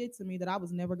what he did to me that I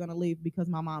was never gonna leave because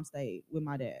my mom stayed with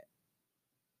my dad.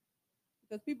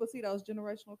 Because people see those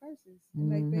generational curses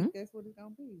and they think that's what it's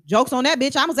gonna be. Jokes on that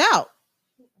bitch. I was out.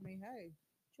 I mean, hey,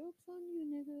 Jokes on you,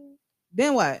 nigga.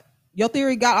 Then what? Your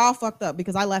theory got all fucked up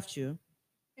because I left you.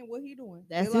 and what he doing?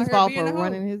 That's Still out his here fault being for a hoe.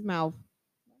 running his mouth.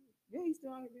 Yeah, he's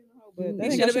still out here being a hoe. But But that he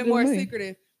ain't should got have shit been to do more with me.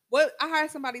 secretive. What I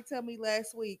heard somebody tell me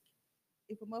last week: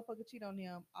 if a motherfucker cheat on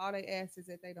them, all they ask is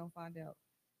that they don't find out.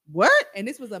 What? And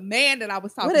this was a man that I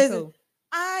was talking is to.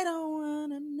 I don't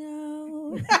wanna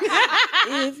know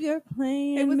if you're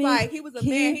playing. It was me. like he was a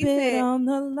man. He Keep it said, on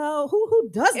the low. Who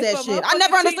does If that a shit? I motherfucker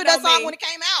never understood cheating that on song me- when it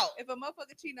came out. if a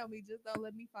motherfucker cheat on me, just don't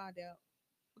let me find out.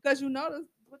 Because you notice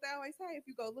what they always say: if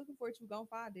you go looking for it, you gonna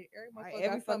find it. Every motherfucker every got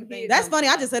fucking something thing hidden. That's on funny.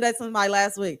 I somebody. just said that to somebody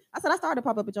last week. I said I started to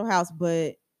pop up at your house,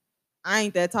 but I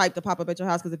ain't that type to pop up at your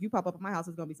house because if you pop up at my house,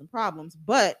 it's gonna be some problems.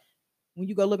 But when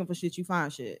you go looking for shit, you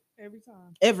find shit every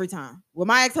time. every time. With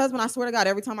my ex-husband, I swear to God,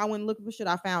 every time I went looking for shit,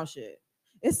 I found shit.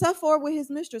 Except for with his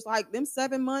mistress, like them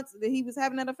 7 months that he was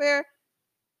having that affair.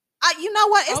 You know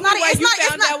what? It's Only not. way It's you not. It's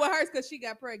found not. out with hers because she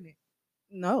got pregnant.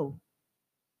 No.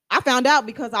 I found out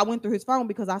because I went through his phone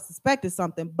because I suspected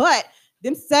something. But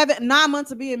them 9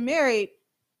 months of being married,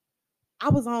 I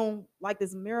was on like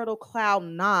this marital cloud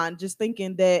 9, just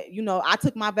thinking that, I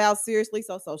took my vows seriously,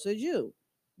 so should you.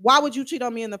 Why would you cheat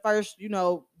on me in the first,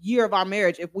 year of our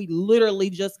marriage if we literally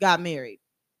just got married?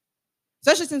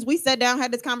 Especially since we sat down,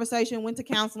 had this conversation, went to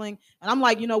counseling, and I'm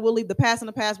like, we'll leave the past in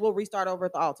the past. We'll restart over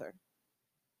at the altar.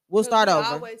 We'll start We over.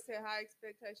 always set high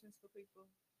expectations for people.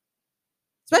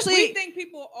 Especially We think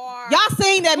people are. y'all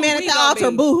seen that who man at we the gonna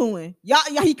altar be. boo-hooing. Y'all,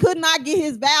 he could not get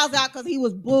his vows out because he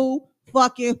was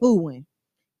fucking hooing.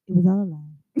 It was all a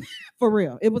lie. For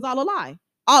real. It was all a lie.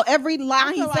 Every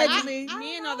lie he feel said like to me. I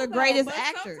Men don't are the know, greatest but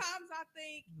actors. Sometimes I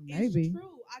think Maybe. it's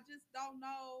true. I just don't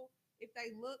know if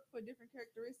they look for different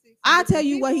characteristics. in I'll tell different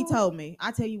you what he people. told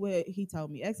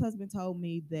me. Ex-husband told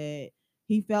me that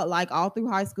he felt like all through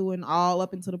high school and all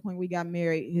up until the point we got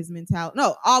married, his mentality,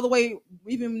 no, all the way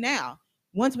even now.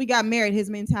 Once we got married, his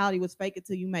mentality was fake it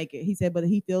till you make it. He said, but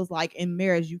he feels like in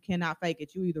marriage, you cannot fake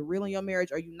it. You either real in your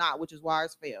marriage or you not, which is why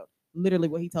ours failed. Literally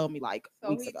what he told me like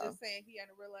So weeks he's ago. just saying he ain't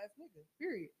a real ass nigga.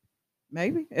 Period.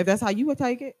 Maybe if that's how you would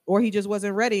take it, or he just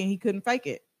wasn't ready and he couldn't fake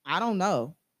it. I don't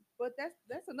know. But that's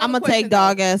another. I'm gonna question, take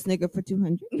dog though. ass nigga for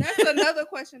 200. That's another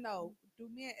question though. Do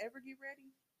men ever get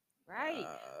ready? Right.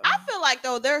 I feel like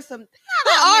though there's some there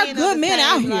not all are men good the men same,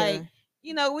 out here.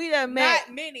 like, we done met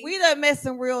Not many. met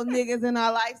some real niggas in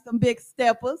our life, some big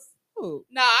steppers. Who?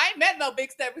 No, I ain't met no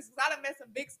big steppers. 'Cause I done met some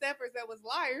big steppers that was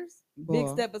liars. Big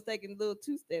steppers taking little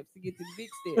 2 steps to get to the big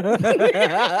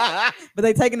step. But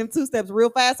they taking them 2 steps real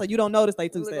fast, so you don't notice they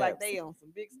 2 Look steps. like they on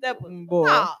some big steppers. Boy.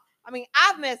 Nah, I mean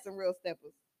I've met some real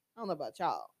steppers. I don't know about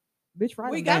y'all. Bitch,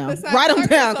 write We them got down. the same Write them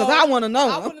circle, down because so I want to know.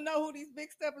 I want to know who these big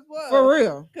steppers was. For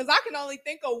real. Because I can only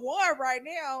think of one right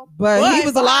now. But he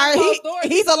was a liar. behind closed doors,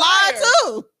 He's a liar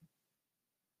too.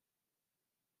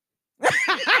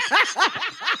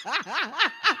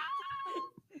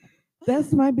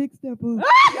 That's my big stepper.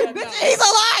 Yeah, no. He's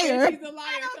a liar. He's a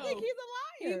liar I think too. he's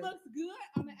a He liar. looks good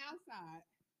on the outside.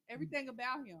 Everything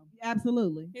about him,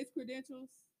 Absolutely. his credentials,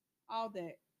 all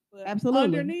that. But Absolutely.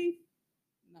 underneath,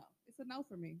 no, it's a no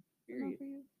for me. Period.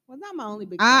 Well, not my only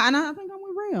big I stepper. think I'm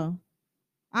with real.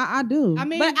 I do. I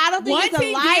mean, But I don't think once he's a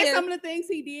he liar. did some of the things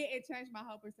he did, it changed my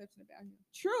whole perception about him.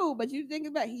 True, but you think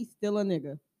about he's still a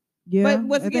nigga. Yeah. But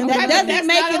once at the again, end of that the doesn't day- that's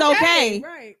make not it okay.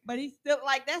 Right. But he's still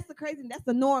like that's the crazy. That's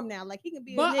the norm now. Like he can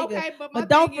be But a nigga, okay, but my but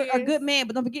don't thing for, a is- good man.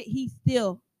 But don't forget, he's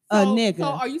still a So nigga.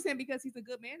 are you saying because he's a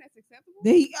good man that's acceptable?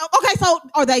 Okay, so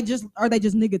are they just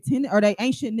nigga are they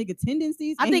ancient nigga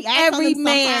tendencies? I And think he acts on every them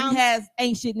man sometimes, has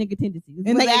ain't shit nigga tendencies,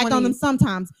 and they act on them them.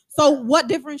 sometimes. So what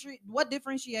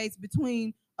differentiates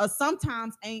between a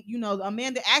sometimes ain't a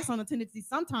man that acts on a tendency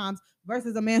sometimes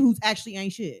versus a man who's actually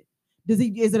ain't shit?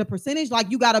 Is it a percentage? Like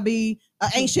you gotta be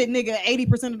an ain't shit nigga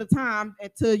 80% of the time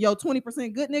to your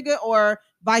 20% good nigga, or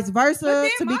vice versa then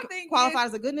to be my thing qualified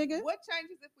is, as a good nigga? What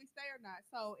changes if we stay or not?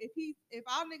 So if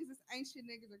all niggas is ancient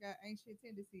niggas or got ancient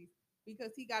tendencies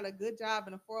because he got a good job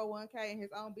and a 401k in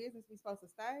his own business, we supposed to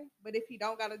stay. But if he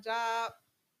don't got a job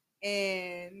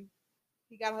and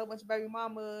he got a whole bunch of baby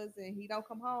mamas and he don't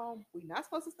come home, we not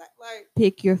supposed to stay. Like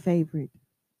Pick your favorite.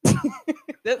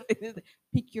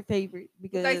 Pick your favorite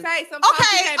because they say, sometimes you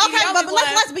okay, can't be the only But one.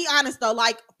 let's be honest though.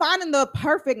 Like finding the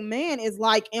perfect man is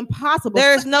like impossible.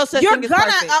 there's no such You're thing as gonna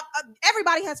perfect.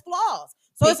 everybody has flaws,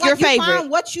 so Pick it's like your you favorite.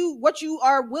 find what you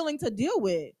are willing to deal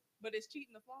with. But it's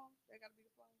cheating the flaw. That gotta be the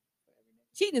flaw for every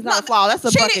nigga. Cheating is No, not a flaw. That's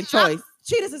a fucking choice.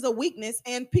 Cheaters is a weakness,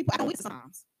 and people act on it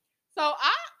sometimes. So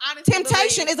I honestly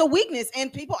Temptation believe, is a weakness,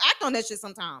 and people act on that shit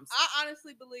sometimes. I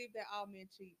honestly believe that all men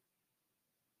cheat.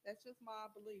 That's just my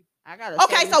belief. I gotta.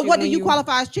 Okay, so what do you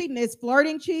qualify as cheating? Is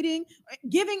flirting cheating?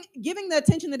 Giving the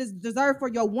attention that is deserved for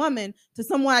your woman to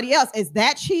somebody else, is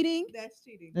that cheating? That's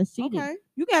cheating. That's cheating. Okay.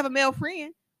 You can have a male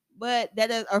friend, but that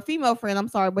is, or female friend. I'm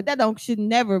sorry, but that should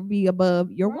never be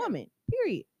above your Right. woman.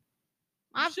 Period.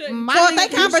 shouldn't. My So if thing that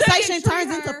is- conversation shouldn't treat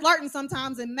turns into her- flirting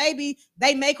sometimes, and maybe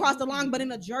they may cross the line, but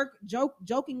in a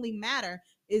jokingly manner,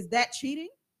 is that cheating?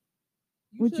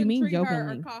 What you shouldn't mean treat her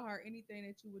jokingly? or call her anything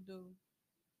that you would do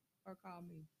or call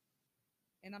me.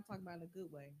 And I'm talking about in a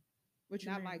good way. What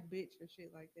Not like bitch or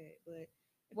shit like that. But if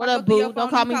What I up, go through your boo? Don't phone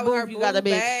call and me you boo calling if her you got a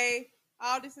bitch. bae,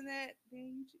 all this and that,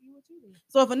 then you a cheater.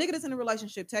 So if a nigga that's in a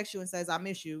relationship texts you and says, "I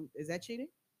miss you," is that cheating?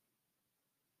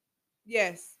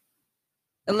 Yes.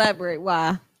 Elaborate.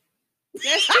 Why?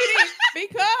 That's cheating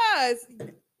because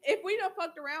if we done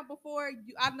fucked around before,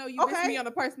 I know you miss Okay. me on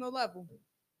a personal level.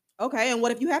 Okay, and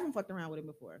what if you haven't fucked around with him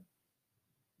before?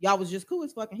 Y'all was just cool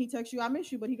as fuck, and he texts you, "I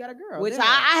miss you," but he got a girl. Which Then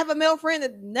I have a male friend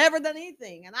that never done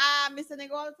anything, and I miss a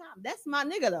nigga all the time. That's my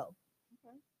nigga though,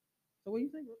 what? So what do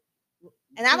you think?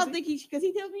 and I don't think because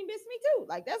he tells me he miss me too.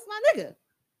 Like that's my nigga.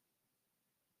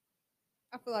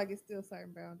 I feel like it's still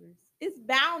certain boundaries. It's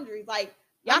boundaries. Like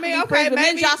I y'all mean, can be okay, friends, but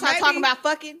then maybe- y'all start talking maybe- about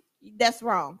fucking. That's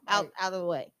wrong. Out Right. of the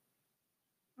way.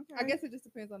 Okay. I guess it just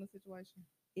depends on the situation.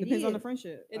 It depends on the is.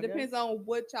 friendship. It I depends guess. on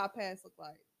what y'all past look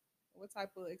like. What type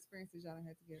of experiences y'all done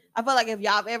had together. I feel like if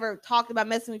y'all have ever talked about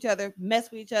messing with each other, mess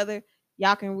with each other,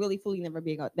 y'all can really fully never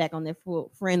be back on their full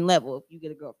friend level if you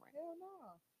get a girlfriend. Hell no.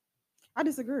 I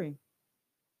disagree.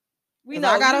 We 'Cause know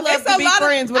I gotta- you love It's to a be lot of-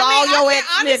 friends with I all mean, your I ex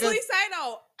can honestly niggas. say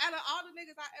though, out of all the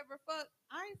niggas I ever fucked,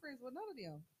 I ain't friends with none of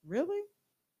them. Really?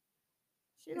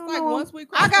 She It's don't like know him. once we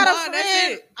cross I got the a line, that's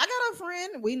friend. it. I got a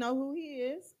friend. We know who he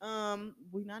is.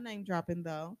 We not name dropping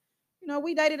though. You know,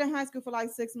 we dated in high school for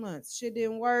like 6 months. Shit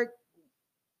didn't work.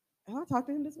 I talked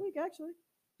to him this week actually.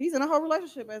 He's in a whole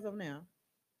relationship as of now.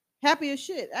 Happy as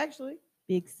shit, actually.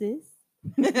 Big sis.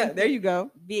 There you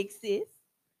go. Big sis.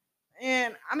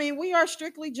 And I mean, we are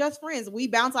strictly just friends. We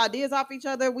bounce ideas off each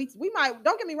other. We might,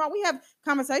 don't get me wrong, we have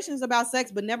conversations about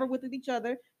sex, but never with each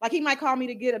other. Like he might call me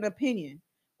to get an opinion,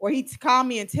 or he'd call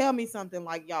me and tell me something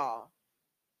like, "Y'all,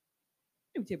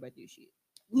 Let me tell you about this shit.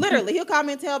 literally, he'll call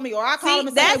me and tell me, or I call him See,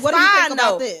 and say, hey, that's what do you think fine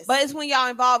about though. this? But it's when y'all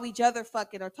involve each other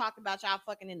fucking or talk about y'all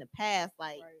fucking in the past.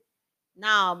 Like,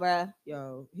 nah, bruh.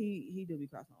 Yo, he do be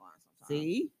crossing the line sometimes.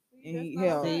 See? And he, That's not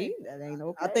hell, okay. See? That ain't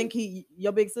okay. I think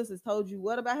your big sister's told you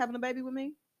what about having a baby with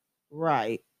me?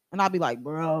 Right. And I'll be like,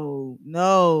 bro,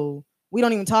 no. We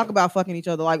don't even talk about fucking each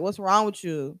other. Like, what's wrong with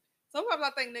you? Sometimes I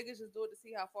think niggas just do it to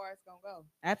see how far it's gonna go.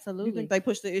 Absolutely. You think they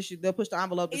push the issue, they'll push the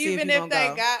envelope to see Even if if you they gonna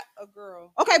go. got a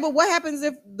girl. Okay, but what happens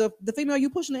if the female you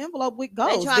pushing the envelope with they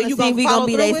goes? trying Then to you see if we follow gonna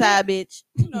be through their with it? side bitch.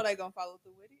 You know they gonna follow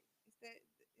through with it.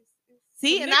 It's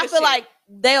See, some and I nigga feel shit. like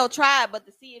they'll try it, but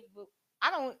to see if I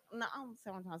don't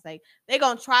say what I'm trying to say. They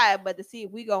gonna try it, but to see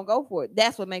if we gonna go for it.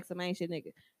 That's what makes them ancient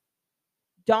nigga.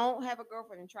 Don't have a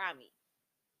girlfriend and try me.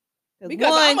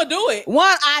 because I'm gonna do it. One,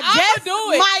 I I'ma just do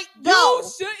it. might go,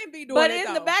 You shouldn't be doing but it.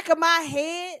 in the though. back of my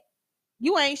head,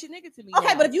 you ain't shit nigga to me. Okay,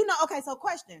 now. but if you know, okay, so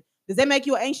question. Does that make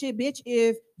you an ain't shit bitch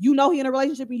if you know he in a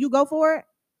relationship and you go for it?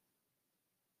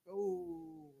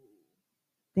 Ooh.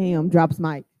 damn drops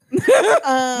mic.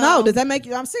 No, does that make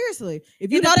you? I'm seriously.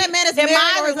 If you know that man is in married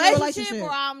my or is in a relationship, relationship, or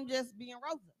I'm just being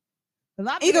Rosa.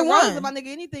 Cause I Either Rosa, one. my nigga,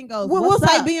 anything goes. We'll What's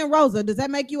say up? being Rosa. Does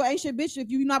that make you an ancient bitch if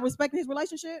you not respecting his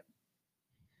relationship?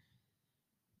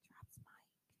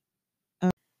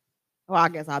 Well, I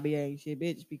guess I'll be a shit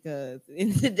bitch because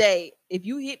in the day, if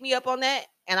you hit me up on that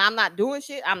and I'm not doing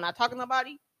shit, I'm not talking to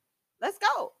nobody, let's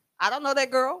go. I don't know that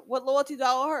girl. What loyalty do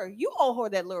I owe her? You owe her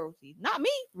that loyalty, not me.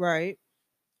 Right.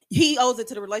 He owes it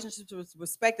to the relationship to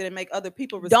respect it and make other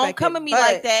people respect Don't come it, at me but-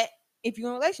 like that if you're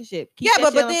in a relationship. Keep Yeah,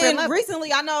 that but shit on a friend then level.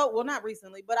 recently, I know, well, not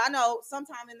recently, but I know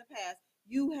sometime in the past,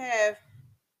 you have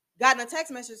gotten a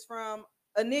text message from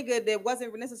a nigga that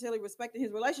wasn't necessarily respecting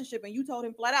his relationship, and you told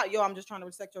him flat out, yo, I'm just trying to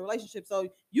respect your relationship. So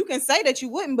you can say that you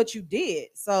wouldn't, but you did.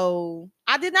 So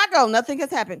I did not go. Nothing has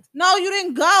happened. no, you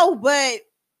didn't go, but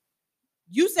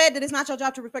you said that it's not your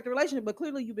job to respect the relationship, but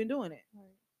clearly you've been doing it.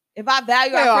 If I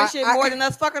value Hell, our I- friendship I- more than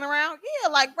us fucking around, yeah,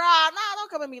 like, bro, nah, don't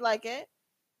come at me like that.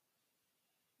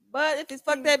 But if it's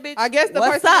fuck that bitch, I guess the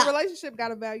what's person in up? the relationship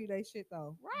gotta value their shit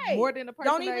though. Right. More than the person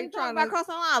Don't they even talk trying about to.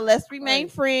 crossing the line. Let's remain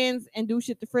Right. friends and do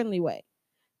shit the friendly way.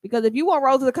 Because if you want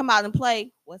Rosa to come out and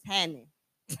play, what's happening?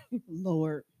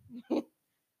 Lord,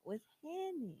 What's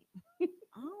happening? I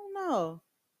don't know.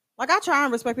 Like I try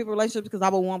and respect people's relationships because I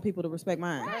would want people to respect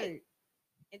mine. Right.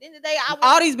 At the end of the day, I want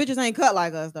All these bitches ain't cut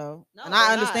like us though, No, and they're I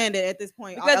not. understand that at this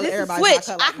point. because this is everybody's not switch.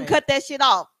 cut I like can me. cut that shit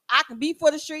off. I can be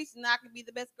for the streets and I can be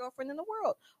the best girlfriend in the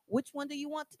world. Which one do you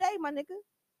want today, my nigga?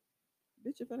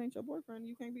 Bitch, if that ain't your boyfriend,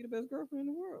 you can't be the best girlfriend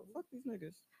in the world. Fuck these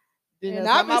niggas. Then And that's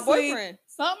not my obviously, boyfriend.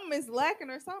 something is lacking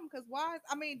or something. Cause why?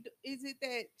 I mean, is it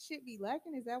that shit be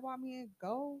lacking? Is that why men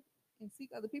go and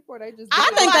seek other people, or they just? I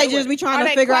do think it? they just be trying Are to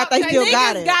they figure out they clout still chasing?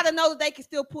 got Niggas it. gotta know that they can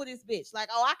still pull this bitch. Like,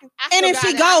 oh, I can. I And still if got she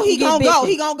it. I go, can he get gonna go. bitches.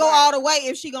 He gonna go Right. all the way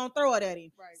if she gonna throw it at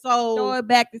him. Right. Throw So it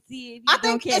back to see if I you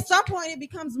gonna think catch at some point it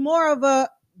becomes more of a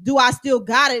do I still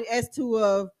got it as to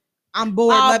a I'm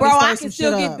bored. Oh, let bro, me I stir can some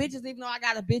still shit get up. bitches even though I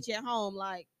got a bitch at home.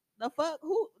 Like, the fuck?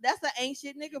 Who? That's an ain't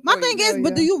shit nigga. My for thing you. is, Hell but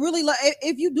yeah. do you really love?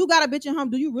 If you do got a bitch at home,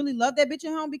 do you really love that bitch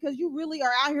at home? Because you really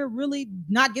are out here really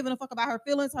not giving a fuck about her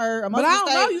feelings, her But emotional I don't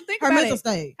know. state, You think her about mental it.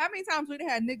 state. How many times we done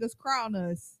had niggas cry on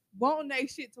us, wanting they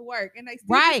shit to work, and they still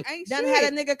Right. just ain't Done shit.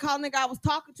 had a nigga call nigga I was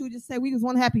talking to just say we was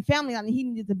one happy family and he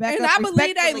needed to back and up. I believe they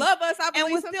respectfully. love us. I believe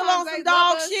And we're still sometimes on they some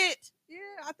love dog us. shit. Yeah,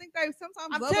 I think they sometimes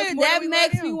I'm love telling us you, more that than we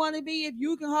love makes me them. want to be. If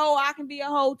you can hoe, I can be a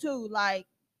hoe too. Like,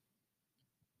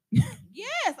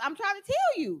 yes, I'm trying to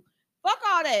tell you. Fuck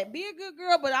all that. Be a good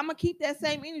girl, but I'm gonna keep that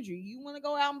same energy. You want to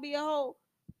go out and be a hoe?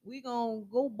 We gonna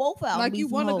go both out. Like and be you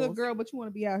some want a good hoes. girl, but you want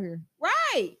to be out here.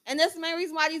 Right? And that's the main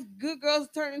reason why these good girls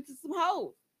turn into some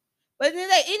hoes. But then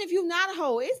they, even if you're not a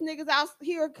hoe, it's niggas out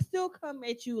here still come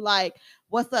at you like,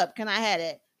 "What's up? Can I have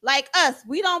that?" Like us,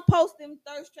 we don't post them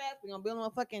thirst traps. We gonna be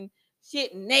on fucking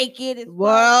shit naked. As fuck.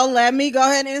 Well, let me go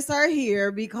ahead and insert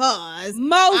here because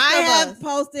most I of have us.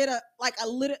 posted a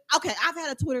little. Okay, I've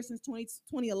had a Twitter since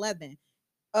 2011.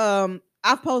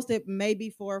 I've posted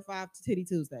maybe 4 or 5 Titty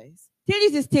Tuesdays.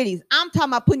 Titties is titties. I'm talking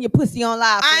about putting your pussy on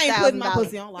live. I ain't putting my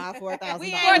pussy on live for $1,000.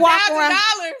 We For ain't walk around.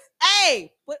 $1,000.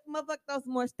 Hey, put motherfucker throw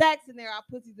some more stacks in there. Our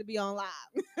pussies to be on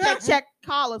live. check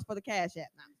call us for the cash app.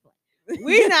 Nah, I'm playing.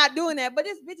 We not doing that, but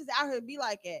this bitches out here be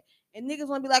like that, and niggas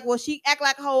want to be like, well, she act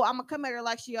like a hoe. I'm gonna come at her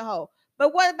like she a hoe.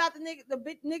 But what about the niggas?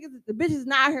 The bitches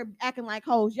not out here acting like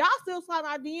hoes. Y'all still slide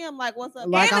our DM like, what's up?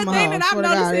 Like And I'm the a thing hoe. that I'm Swear to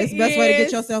God, noticing it's the best way to get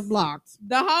is- yourself blocked.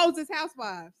 The hoes is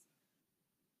housewives.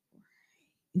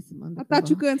 It's some I thought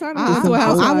you couldn't turn them I, into a I,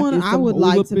 housewife. I want. It's I some would hoes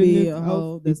like up to in be this a house.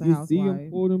 hoe that's a If you see 'em, housewife,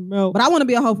 pour them out. but I want to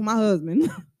be a hoe for my husband.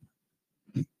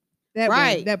 that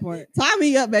Right. part, that part. Tie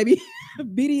me up, baby.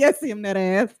 BDS him that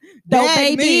ass. Dope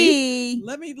Gag me. baby.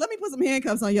 Let me put some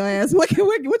handcuffs on your ass. What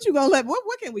you gonna let?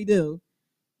 What can we do?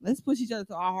 Let's push each other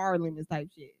to our hard limits type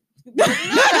shit. Say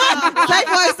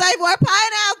boy,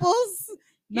 pineapples.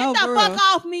 Get the for fuck real.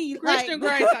 off me. Christian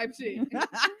like, Grey type shit.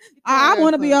 I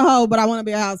want to be a hoe, but I want to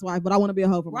be a housewife. But I want to be a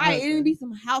hoe for my Right. It husband. didn't be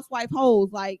some housewife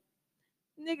hoes. Like,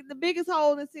 nigga, the biggest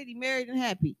hoe in the city, married and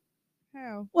happy.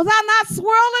 How? Was I not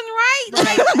swirling right?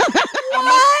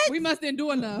 Like, We must didn't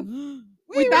do enough.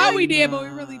 We thought we did, but we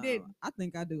really didn't. I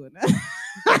think I do it.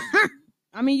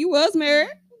 I mean, you was married.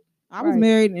 I was Right.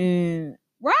 married and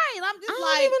Right. And I'm just I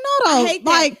like, don't even know though. I hate that.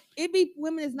 Like It be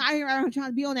women that's not here out here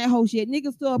trying to be on that whole shit.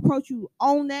 Niggas still approach you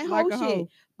on that Like whole a shit. hoe.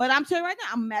 But I'm telling you right now,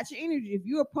 I'm matching energy. If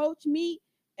you approach me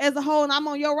as a hoe and I'm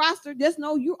on your roster, just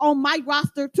know you're on my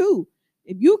roster too.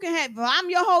 If you can have, if I'm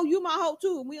your hoe, you my hoe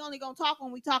too. And we only gonna talk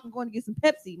when we talking, going to get some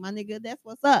Pepsi, my nigga. That's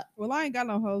what's up. Well, I ain't got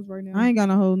no hoes right now. I ain't got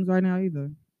no holdings right now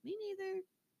either. Me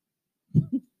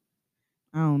neither.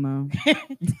 I don't know. Me neither.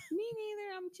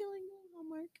 I'm chilling, doing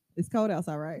homework. It's cold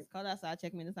outside, right? It's cold outside.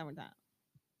 Check me in the summertime.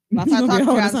 If I start talking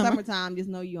to you in the summertime, just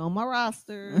know you on my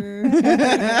roster.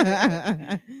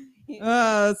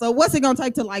 So what's it gonna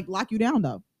take to like lock you down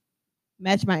though?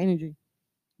 Match my energy.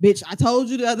 Bitch, I told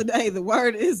you the other day the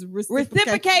word is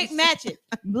Reciprocate, match it.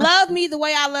 Love me the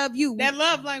way I love you. That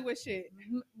love language shit.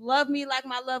 Love me like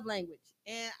my love language.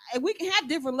 And we can have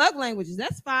different love languages.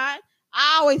 That's fine.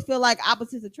 I always feel like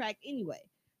opposites attract anyway.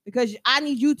 Because I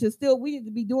need you to we need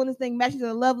to be doing this thing matching to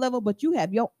the love level, but you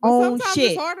have your But own sometimes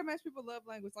shit. it's hard to match people love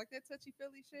language, like that touchy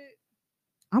feely shit.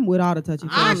 I'm with all the touchy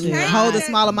I feely shit. can't. Hold the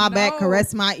smile of my back, No.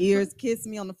 caress my ears, kiss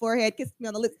me on the forehead, kiss me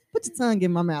on the lips, put your tongue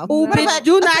in my mouth. Oh, No. bitch,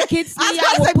 do not kiss me. I was I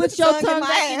gonna will say, put your tongue my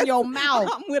back in ass. your mouth.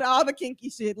 I'm with all the kinky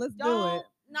shit. Let's do Don't. it.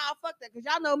 Nah, fuck that. Because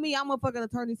y'all know me. I'm gonna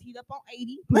turn this heat up on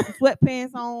 80, put the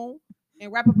sweatpants on,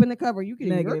 and wrap up in the cover. You can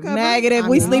Negative. cover. Negative. I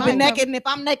We mean, sleeping my naked, and if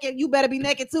I'm naked, you better be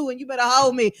naked too, and you better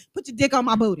hold me. Put your dick on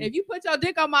my booty. If you put your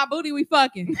dick on my booty, we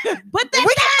fucking. But then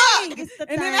we can fuck. It's the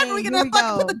And then after we thing. get Here done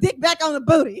fucking, go. put the dick back on the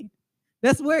booty.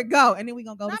 That's where it go. And then we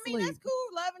gonna go to I mean, sleep. that's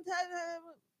cool. Love and touch.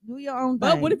 Do your own thing.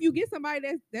 But what if you get somebody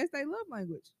that's their love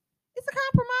language? It's a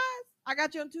compromise. I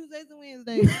got you on Tuesdays and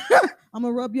Wednesdays. I'm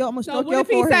gonna rub you. I'm gonna So stroke what your if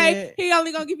he forehead. say he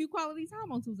only gonna give you quality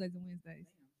time on Tuesdays and Wednesdays?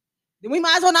 Then we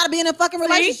might as well not be in a fucking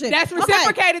relationship. See, that's Okay.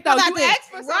 reciprocated How though. about You this? asked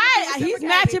for something Right. to He's reciprocate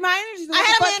matching it. my energy. So I what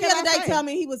had a fuck man the can other I day say? tell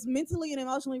me he was mentally and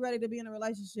emotionally ready to be in a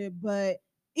relationship, but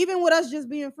even with us just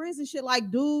being friends and shit, like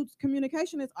dudes,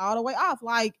 communication is all the way off.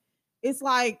 Like it's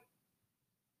like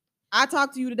I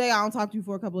talk to you today, I don't talk to you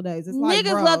for a couple of days. It's like,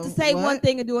 Niggas bro, love to say what? one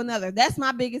thing and do another. That's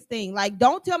my biggest thing. Like,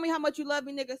 don't tell me how much you love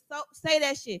me, nigga. So say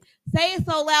that shit. Say it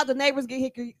so loud the neighbors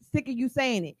get sick of you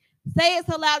saying it. Say it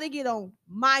so loud they get on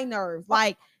my nerves.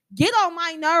 Like, get on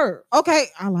my nerves. Okay,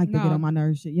 I like to get No. on my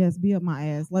nerves. Shit, yes, be up my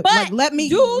ass. Let, But like, let me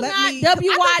Do let not me, I think that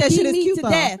WYD shit is me cute, to though.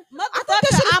 death. think that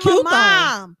Motherfucker, shit is I'm cute, a though.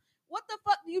 mom. What the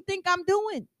fuck do you think I'm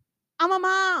doing? I'm a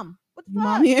mom. What the You fuck?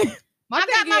 mommy. My I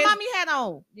got thing my is- mommy hat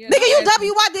on. Yeah, Nigga, you don't ask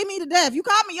me. WYD me to death. You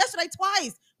called me yesterday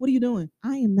twice. What are you doing?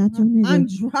 I am not your nigga. I'm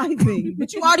driving.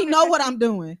 But you already know what I'm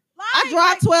doing. I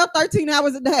drive 12, 13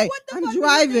 hours a day. What the I'm fuck do you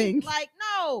driving. think? Like,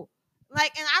 no.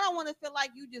 Like, and I don't want to feel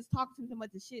like you just talking to me so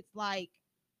much of shit's like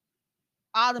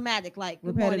automatic. Like,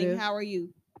 good morning, Repetitive. how are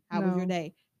you? How was your No.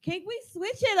 day? Can we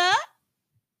switch it up?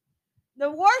 The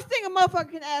worst thing a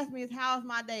motherfucker can ask me is how's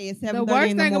my day at 7:30 The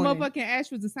worst in the thing a morning. motherfucker ask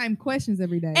you is the same questions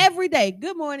every day. Every day.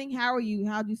 Good morning, how are you?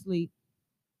 How'd you sleep?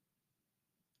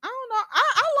 I don't know.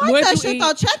 I like What'd that you shit eat?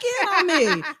 though. Check in on me.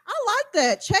 I like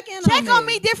that. Check in Check on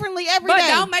me. me differently every day. but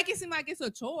don't make it seem like it's a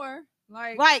chore.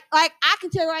 Like, Like I can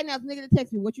tell you right now, if a nigga to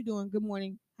text me, what you doing? Good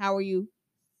morning. How are you?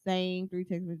 Same 3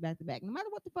 text messages back to back. No matter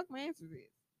what the fuck my answer is.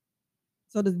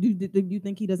 So do you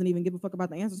think he doesn't even give a fuck about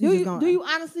the answers? Do He's you, just do you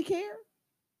honestly care?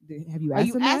 have you Are asked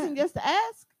you him asking that? just to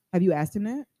ask? Have you asked him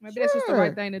that? maybe that's just the Sure.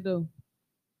 right thing to do.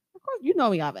 Of course, you know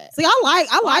me. I've asked. See,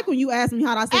 I like when you ask me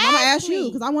how I sleep. I'm gonna Ask ask you me.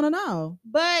 because I want to know.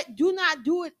 But do not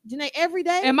do it, Janae, every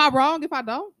day. Am I wrong if I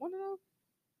don't want to know?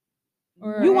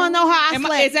 Or You want to know how I am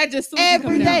slept is that just Susie every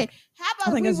coming day? out? How I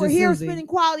about think we it's were just here Susie. spending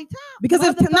quality time? Because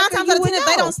if 9 Motherfucker, times you out of 10, would if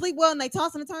they know. don't sleep well and they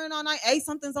tossing and turning all night, A,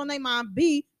 something's on their mind.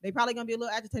 B, they probably gonna be a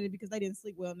little agitated because they didn't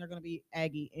sleep well and they're gonna be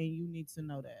aggy, and you need to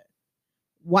know that.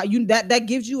 Why you that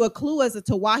gives you a clue as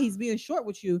to why he's being short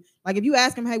with you. Like if you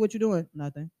ask him, hey, what you doing?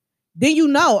 Nothing. Then you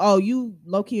know, oh, you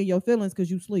low key in your feelings because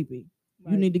you sleepy.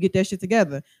 You Right. need to get that shit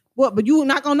together. What? But you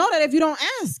not gonna know that if you don't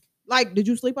ask. Like, did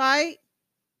you sleep all right?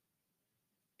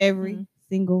 Every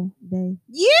single day.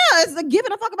 Yeah, it's like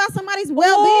giving a fuck about somebody's Or,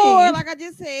 well-being. like I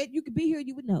just said, you could be here,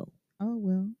 you would know. Oh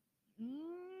well.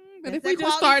 But That's if we that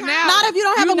just quality starting time. out, Not if you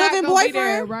don't have you're a not living gonna be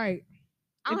there, boyfriend. right?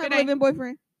 I don't If have it a ain't- living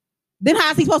boyfriend. Then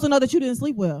how's he supposed to know that you didn't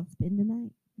sleep well? Spend the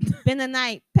night. Spend the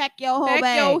night. Pack your whole Pack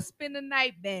bag. your spend the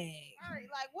night bag. All right,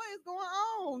 like what is going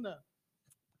on?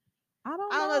 I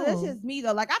don't I don't know. That's just me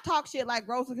though. Like I talk shit like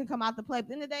Rosa can come out to play. But at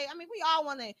the end of the day, I mean, we all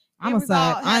want to. I'm a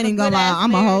sap. I ain't even gonna lie.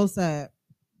 I'm a whole sap.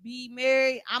 Be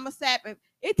married. I'm a sap.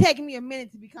 It taking me a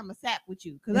minute to become a sap with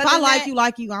you. If I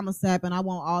like you, I'm a sap, and I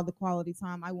want all the quality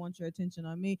time. I want your attention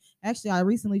on me. Actually, I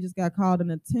recently just got called an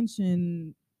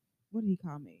attention. What did he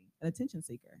call me? An attention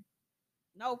seeker.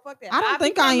 No, fuck that. I don't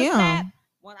think I become a am. sap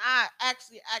when I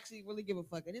actually really give a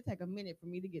fuck. And it take a minute for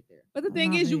me to get there. But the Oh,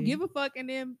 thing not is, you me. give a fuck, and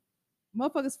then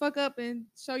motherfuckers fuck up and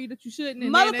show you that you shouldn't.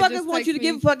 And then that Motherfuckers just want you to takes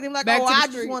give a me fuck. They're like, back oh, to the I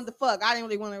just streets. wanted to fuck. I didn't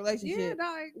really want a Yeah, relationship.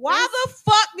 dog. Why the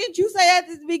fuck did you say that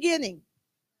at the beginning?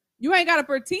 You ain't gotta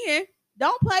pretend.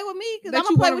 Don't play with me because That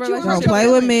I'm you gonna play want a with you. and relationship. hurt Don't your play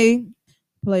with feelings. me.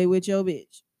 Play with your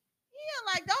bitch.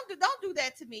 Yeah, like don't do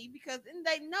that to me because then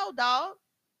they know, dog.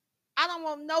 I don't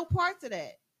want no parts of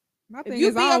that. My If thing you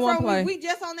is, be I don't want upfront, to play. we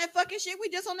just on that fucking shit. We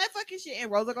just on that fucking shit. And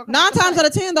Rosa gonna come 9 out to times play. out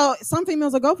of 10, though, some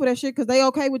females will go for that shit because they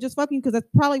okay with just fucking because that's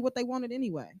probably what they wanted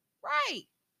anyway. Right.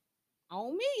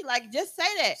 on me. Like, just say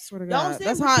that. Swear to Don't God. sit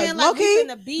That's and how pretend like we low-key,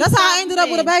 finna be that's how I something ended up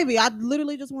with a and- baby. I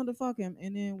literally just wanted to fuck him,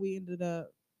 and then we ended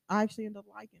up. I actually ended up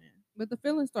liking it. But the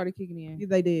feelings started kicking in. Yeah,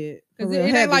 they did. For Because real, it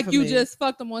ain't heavy like for you me. just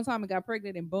fucked them one time and got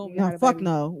pregnant and boom. you No, had a fuck baby.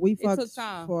 no. We It fucked took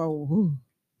time. for. Whew.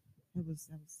 It was.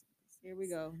 Here we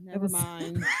go. It Never was-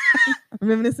 mind.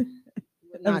 Reminiscing.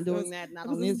 We're It not was- doing that. Not it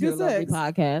on was this here good lovely sex.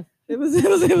 podcast. It was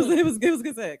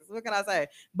good sex. What can I say?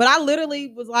 But I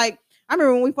literally was like, I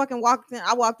remember when we fucking walked in.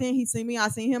 I walked in. He seen me. I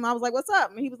seen him. I was like, "What's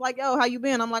up?" And he was like, "Yo, how you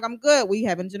been?" I'm like, "I'm good." We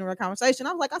having a general conversation.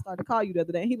 I was like, "I started to call you the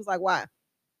other day." And he was like, "Why?"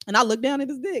 And I looked down at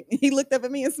his dick. He looked up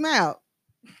at me and smiled.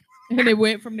 And it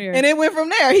went from there. And it went from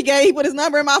there. He put his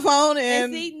number in my phone And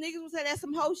and see, niggas would say that's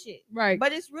some hoe shit, right.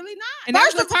 but it's really not. And that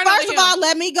first was of, a turn on first to of him. all,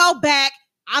 let me go back.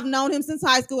 I've known him since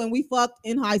high school and we fucked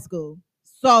in high school.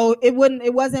 So it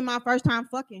wasn't my first time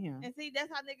fucking him. And see, that's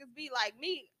how niggas be. Like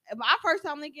me, if my first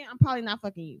time nigga, I'm probably not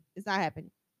fucking you. It's not happening.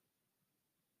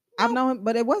 I've known him,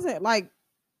 but it wasn't like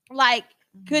Like,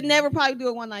 could never probably do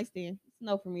a one night stand. It's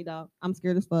no for me, dog. I'm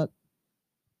scared as fuck.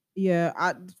 yeah,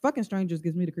 fucking strangers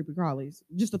gives me the creepy crawlies.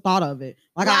 Just the thought of it.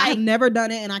 Like I have Right. never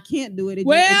done it and I can't do it. It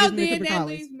Well, gives me the then creepy that crawlies.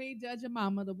 leaves me judging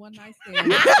mama the one night stand.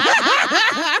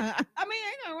 I mean,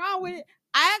 ain't nothing wrong with it.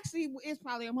 I actually, it's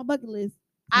probably on my bucket list.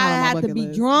 Not I on my have to bucket be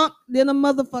list. drunk than a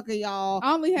motherfucker, y'all.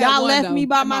 I only had Y'all one, left though, me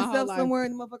by in my whole myself life. somewhere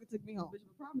and the motherfucker took me home. Bitch,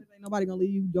 the problem is ain't nobody gonna leave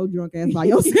you your drunk ass by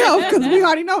yourself because we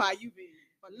already know how you be.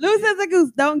 Loose as a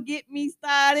goose. Don't get me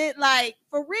started. Like,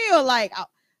 for real. Like,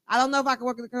 I don't know if I can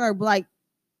work in the curb, but like,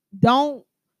 don't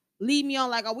leave me on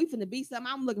like, oh, we finna be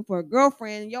something. I'm looking for a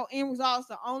girlfriend. And your end result is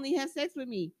to only have sex with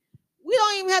me. We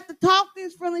don't even have to talk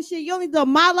this friendly shit. You only know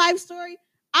my life story.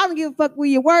 I don't give a fuck where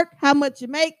you work, how much you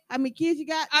make, how many kids you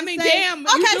got. I Just mean, say, damn.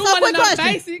 Okay, you so do want quick to know question.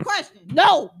 basic. Question.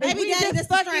 No, Baby we daddy, just that's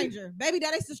the fucking- stranger. Baby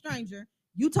daddy's the stranger.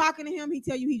 You talking to him, he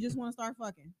tell you he just want to start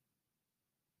fucking.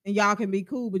 And y'all can be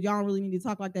cool, but y'all don't really need to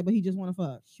talk like that, but he just want to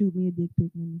fuck. Shoot me a dick pic.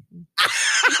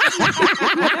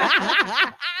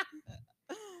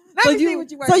 Let So me see you,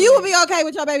 what you so you would with. be okay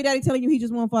with your baby daddy telling you he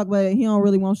just want to fuck, but he don't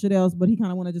really want shit else, but he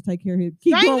kind of want to just take care of his,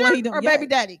 keep doing what he Stranger doing. or Yeah. baby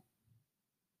daddy?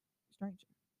 Stranger.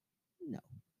 No.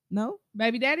 No?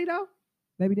 Baby daddy, though?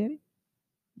 Baby daddy?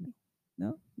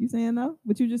 No? You saying no?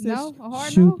 But you just said No, a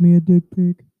hard shoot no? me a dick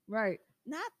pic. Right.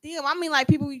 Not them. I mean, like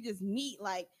people you just meet.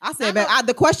 Like I said, I know-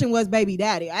 the question was baby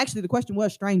daddy. Actually, the question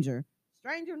was stranger.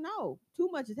 stranger. No, too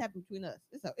much has happened between us.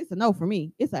 It's a no for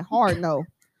me. It's a hard no.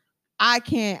 I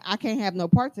can't have no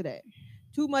parts of that.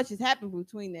 Too much has happened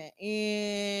between that,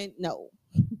 and no,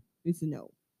 it's a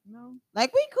no. No.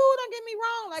 Like we cool. Don't get me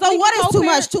wrong. Like So we what can is too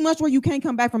co-parent. much? Too much where you can't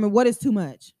come back from it. What is too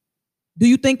much? Do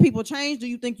you think people change? Do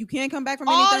you think you can come back from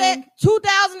All anything? that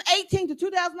 2018 to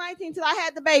 2019 till I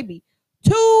had the baby.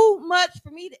 Too much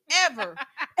for me to ever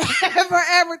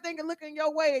think of looking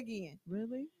your way again.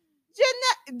 Really?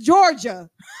 Georgia.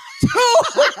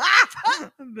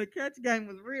 The catch game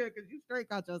was real because you straight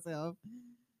caught yourself.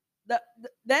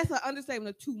 That's an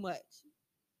understatement of too much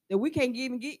that we can't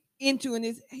even get into in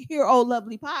this here old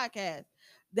lovely podcast.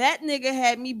 That nigga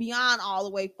had me beyond all the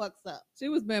way fucks up. She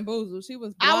was bamboozled. She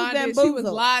was I was blinded. She was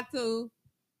bamboozled. lied to.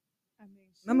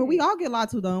 I mean, we shit. all get lied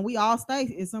to though. And we all stay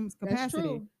in some That's capacity.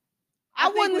 true. I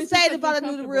think wouldn't when have said she if I said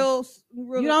knew the be real.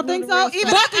 You don't think so? Even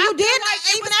But after you I feel did, like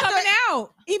it even was after, coming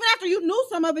out. even after you knew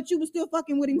some of it, you was still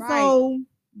fucking with him. Right. So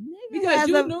Because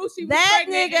you knew she was that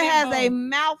pregnant nigga and has then a boom.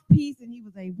 mouthpiece and he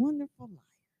was a wonderful liar.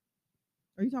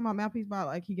 are you talking about mouthpiece about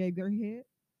like he gave their head?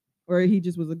 Or he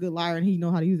just was a good liar and he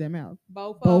know how to use that mouth?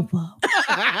 Both of them.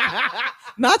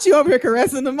 Not you over here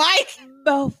caressing the mic.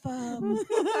 Both of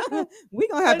them. We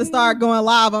gonna have to start going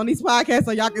live on these podcasts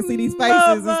so y'all can see these faces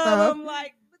and stuff.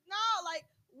 Like, but no, like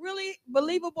really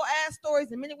believable ass stories.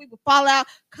 The minute we would fall out,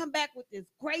 come back with this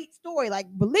great story, like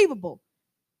believable.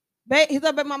 His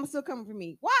other mama still coming for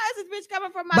me. Why is this bitch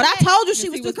coming for my But I neck? told you Because she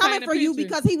was he still was coming painting for a you picture.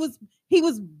 because he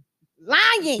was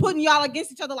lying. putting y'all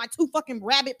against each other like two fucking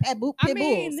rabbit pit bulls. I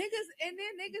mean, niggas and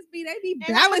then niggas be they be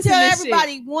And I'm gonna balancing tell this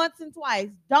everybody once and twice: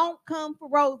 don't come for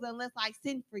Rosa unless I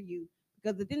send for you.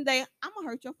 Because at the end of the day, I'm gonna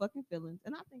hurt your fucking feelings,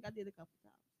 and I think I did a couple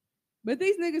times. But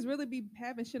these niggas really be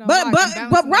having shit on. But lock and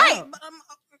but balancing it right.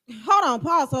 out. Hold on,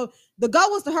 pause. So the goal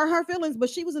was to hurt her feelings, but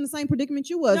she was in the same predicament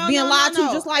you was, being lied to,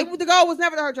 just like the goal was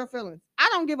never to hurt your feelings. I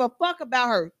don't give a fuck about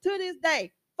her to this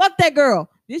day. Fuck that girl.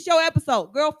 This your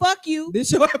episode, girl. Fuck you.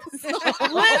 this your episode.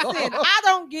 Listen, I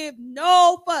don't give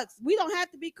no fucks. We don't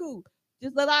have to be cool.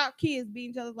 Just let our kids be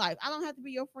in each other's life. I don't have to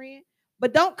be your friend,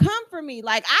 but don't come for me.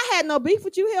 Like I had no beef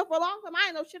with you here for a long time. I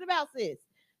ain't know shit about sis.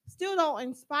 Still don't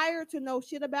inspire to know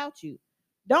shit about you.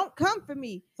 Don't come for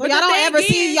me. So But y'all the don't thing ever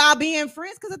see is- y'all being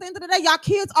friends because at the end of the day, y'all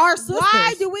kids are sisters.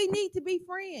 Why do we need to be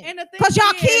friends? And the thing Because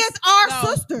y'all is, kids are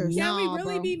no, sisters. Can we Nah,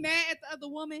 really bro. be mad at the other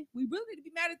woman? We really need to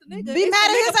be mad at the nigga. Be It's mad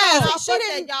the at his nigga ass. fault. Y'all, She fuck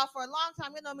didn't- that, y'all. For a long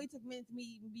time, it don't mean to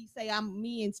me say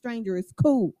me and stranger is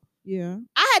cool. Yeah.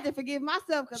 I had to forgive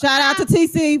myself. Shout out to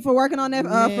TC for working on that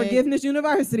Man. Forgiveness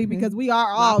University because we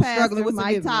are my all pastor, struggling with Mike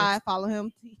forgiveness. Ty, follow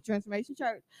him, Transformation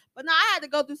Church. But now I had to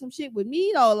go through some shit with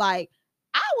me though. Like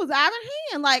I was out of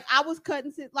hand. Like I was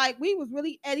cutting shit. Like we was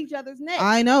really at each other's neck.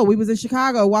 I know. We was in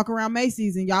Chicago, walk around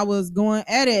Macy's, and y'all was going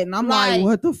at it, and I'm like, Like,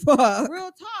 what the fuck? Real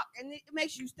talk, and it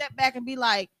makes you step back and be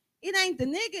like, it ain't the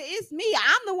nigga, it's me.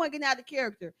 I'm the one getting out of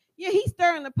character. Yeah, he's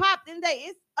stirring the pot. Then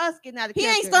it's us getting out of He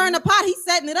character. ain't stirring the pot. He's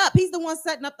setting it up. He's the one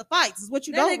setting up the fights. Is what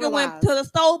you That don't nigga realize. went to the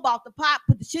stove, bought the pot,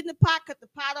 put the shit in the pot, cut the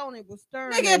pot on, and was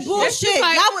stirring. that Nigga, shit. bullshit.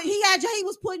 like- Y'all, he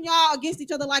was putting y'all against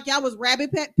each other like y'all was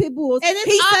rabid pit bulls. And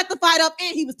it's he us- set the fight up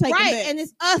and he was taking right, bets. and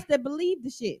it's us that believe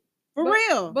the shit. for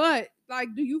real. But like,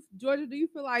 Georgia, do you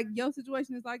feel like your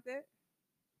situation is like that?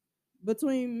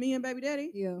 Between me and baby daddy,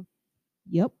 Yeah.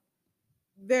 Yep.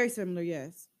 very similar,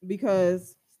 yes.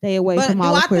 Because Stay away But from do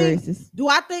all I think- Aquariuses. do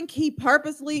I think he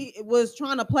purposely was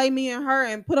trying to play me and her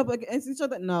and put up against each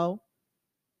other? No.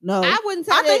 I wouldn't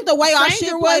say I think that the way our Stranger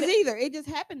shit was played- either. It just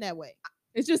happened that way.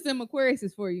 It's just them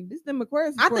Aquariuses for you. This them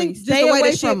Aquarius. I for think you. just Stay the way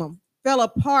away the shit from them. fell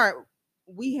apart.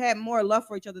 We had more love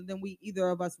for each other than we either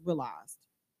of us realized.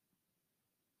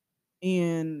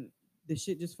 And the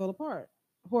shit just fell apart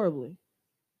horribly.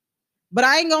 But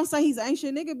I ain't gonna say he's an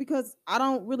ancient nigga because I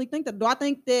don't really think that. Do I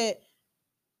think that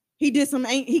he did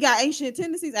he got ancient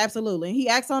tendencies? Absolutely. And he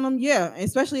acts on them, yeah.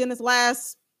 Especially in this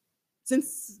last,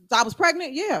 since I was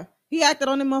pregnant, yeah. He acted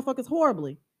on them motherfuckers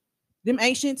horribly. Them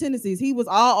ancient tendencies. He was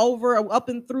all over, up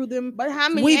and through them. But how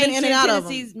many Weaving in ancient and out of 'em.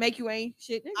 tendencies make you ain't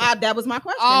shit? Nigga? That was my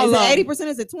question. All Is it of 'em. 80%?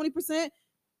 Is it 20%?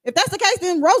 If that's the case,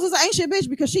 then Rose is an ancient bitch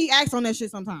because she acts on that shit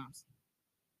sometimes.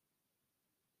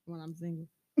 When I'm single.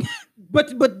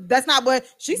 But that's not what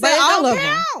she But said. it All don't of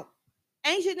them. count.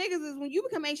 Ancient niggas is when you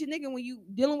become ancient nigga when you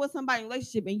dealing with somebody in a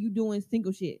relationship and you doing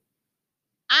single shit.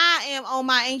 I am on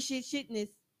my ancient shitness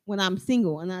when I'm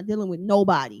single and not dealing with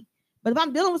nobody. But if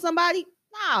I'm dealing with somebody,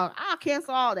 no, I'll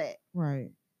cancel all that. Right.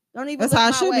 Don't even. That's look how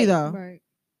it my should way. be though. Right.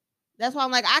 That's why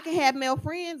I'm like, I can have male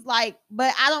friends, like,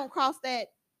 but I don't cross that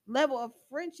level of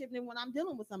friendship then when I'm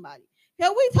dealing with somebody.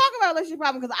 Hell, we talk about relationship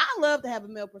problem because I love to have a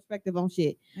male perspective on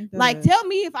shit. Ain't that Like, bad? tell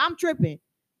me if I'm tripping.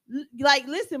 Like,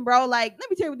 listen, bro. Like, let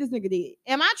me tell you what this nigga did.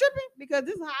 Am I tripping? Because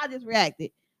this is how I just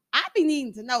reacted. I be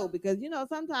needing to know because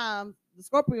sometimes the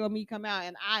Scorpio in me come out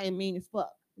and I am mean as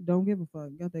fuck. Don't give a fuck.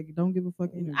 Got that don't give a fuck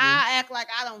energy. I act like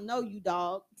I don't know you,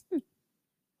 dog.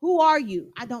 Who are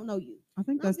you? I don't know you. I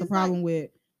think I'm that's the just like- problem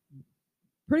with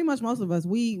pretty much most of us.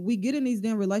 We get in these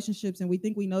damn relationships and we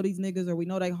think we know these niggas or we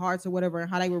know their hearts or whatever and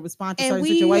how they would respond to And certain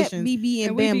we situations. be being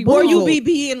And we be bamboozled. Or you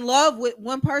be in love with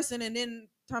one person and then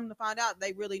come to find out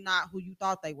they really not who you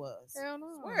thought they was. Hell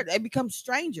no. Swear, they become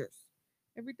strangers.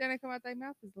 Everything that come out their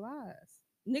mouth is lies.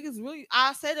 Niggas really,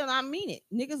 I said it and I mean it.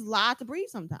 Niggas lie to breathe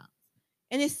sometimes.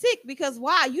 And it's sick because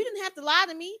why? You didn't have to lie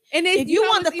to me. And If you know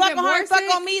want to what's fuck even on her more and fuck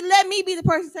sick? on me, let me be the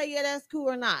person to say, yeah, that's cool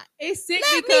or not. It's sick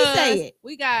Let me because say it.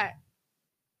 we got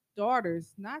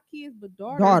daughters, not kids, but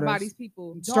daughters, Daughters. by these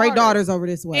people. Straight daughters over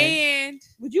this way. And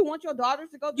Would you want your daughters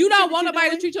to go through you the shit don't that want you nobody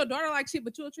to doing? treat your daughter like shit,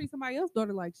 but you'll treat somebody else's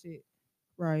daughter like shit.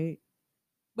 Right.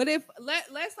 But if let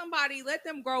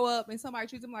them grow up and somebody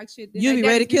treats them like shit, then You they be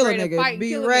ready to daddies kill a fight nigga. and Be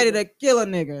kill a ready nigga. to kill a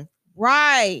nigga.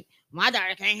 Right. My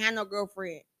daughter can't have no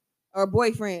girlfriend or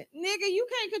boyfriend. Nigga, you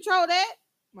can't control that.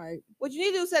 Right. What you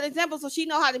need to do is set an example so she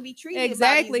know how to be treated. by these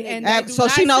Exactly, niggas. and they do So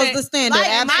she not knows set- the standard. Like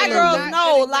absolutely. my girls Not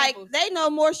know, good like examples. they know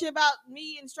more shit about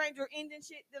me and stranger Indian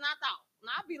shit than I thought. And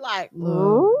I'd be like,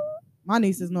 Look, my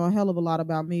nieces know a hell of a lot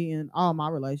about me and all my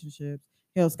relationships.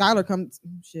 Hell, Skylar comes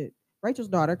Rachel's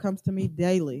daughter comes to me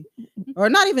daily, or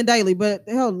not even daily, but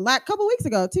hell, like a couple weeks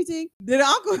ago, TT, did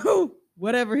Uncle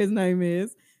whatever his name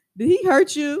is, did he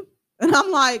hurt you? And I'm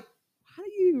like, how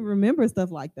do you even remember stuff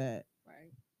like that?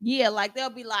 Right. yeah, like they'll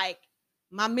be like,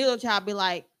 my middle child be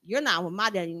like, you're not with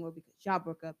my daddy anymore because y'all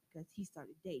broke up because he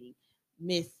started dating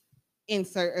Miss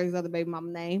Insert or his other baby mama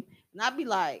name. And I'd be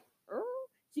like,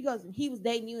 she goes, he was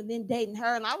dating you and then dating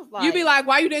her. And I was like, You be like,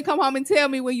 why you didn't come home and tell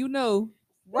me when you knew?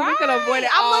 right. We could have avoided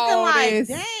I'm looking all like, this.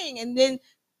 dang. And then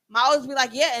my oldest be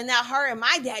like, yeah, and now her and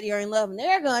my daddy are in love and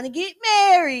they're gonna get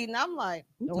married. And I'm like,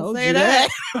 don't told say you that.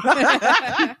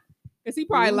 Because he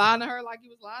probably Ooh. lying to her like he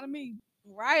was lying to me.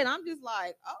 Right. And I'm just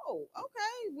like, oh,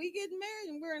 okay, we getting married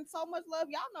and we're in so much love.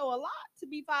 Y'all know a lot to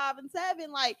be 5 and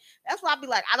 7. Like, that's why I be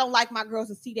like, I don't like my girls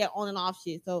to see that on and off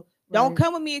shit. So don't Right.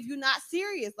 come with me if you're not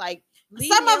serious. Like,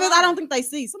 Leave Some me of it I alone. don't think they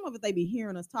see. Some of it they be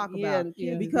hearing us talk about.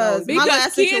 yeah. Because my Because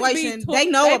last kids be situation, tuned- they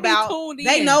know be about. tuned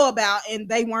They in. know about, and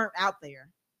they weren't out there.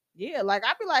 Yeah, like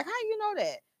I'd be like, how you know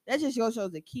that? That just shows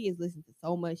the kids listen to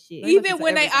so much shit. They listen Even to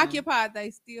when they everything. occupied,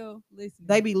 they still listen.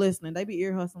 They be listening. They be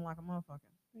ear hustling like a motherfucker.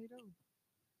 They do.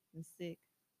 It's sick.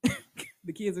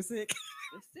 The kids are sick.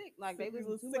 It's sick. Like they Sick listen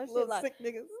little- to too sick much little shit. Like, sick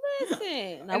niggas.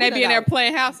 listen. Now, And we they done be in there got-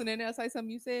 playing house, and then they'll say something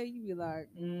you said. You be like,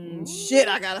 Shit,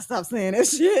 I gotta stop saying that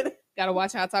shit. gotta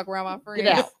watch how I talk around my friends.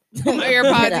 Get out. Put my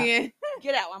AirPods Get out. in.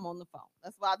 Get out. I'm on the phone.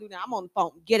 That's what I do now. I'm on the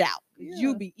phone. Get out. 'Cause Yeah.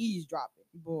 You be eavesdropping.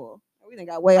 Boy. We done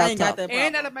got way I off ain't got topic. that And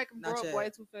problem. that'll make them Not grow up yet. way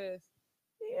too fast.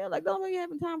 Yeah, like don't be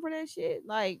having time for that shit.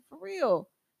 Like for real.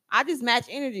 I just match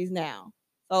energies now.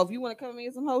 So if you want to come in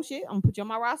with some whole shit, I'm gonna put you on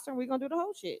my roster and we're gonna do the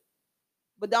whole shit.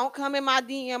 But don't come in my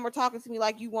DM or talking to me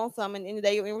like you want something and in the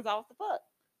day your end result the fuck.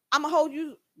 I'ma hold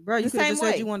you. Bro, you The could have same just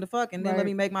said way. you wanted to fuck and then let Right.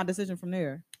 me make my decision from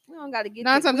there. We don't gotta get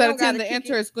 9 the- times we out don't of 10, gotta the kick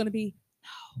answer it is going to be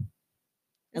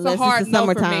it's unless a hard the no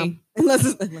for summertime. me. Unless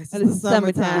it's Unless it's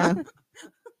summertime.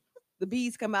 The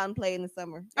bees come out and play in the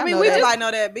summer. I Y'all mean, know we that. just like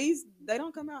know that bees, they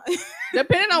don't come out.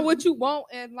 Depending on what you want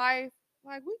in life,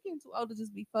 like we getting too old to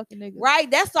just be fucking niggas. Right,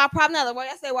 that's our problem now. The way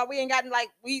I say why we ain't gotten like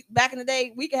we back in the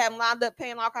day, we could have them lined up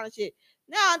paying all kind of shit.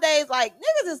 Nowadays, like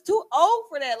niggas is too old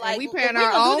for that. Like we if paying we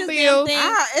our gonna do own this damn bills. thing,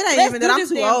 It ain't Let's even do that I'm this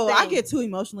too damn old. I thing. get too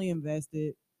emotionally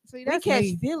invested. See, we that's catch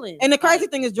me. feelings. And the crazy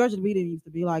Like, thing is, Georgia B didn't used to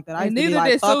be like that. I And used to be neither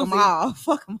like, did fuck them Susie. all.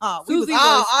 Fuck them all. We was Susie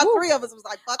all, was- all woo. three of us was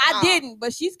like, fuck 'em I all. didn't,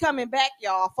 but she's coming back,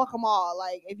 y'all. Fuck them all.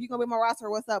 Like if you gonna be my roster,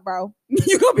 what's up, bro?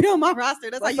 You gonna be on my roster.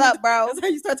 That's What's how you up, bro? That's how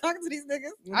you start talking to these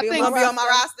niggas. You I be on think my Gonna be on my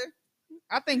roster? roster.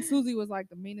 I think Susie was like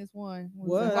the meanest one. when we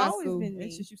was in Was. high Always school. been That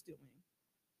me. shit you still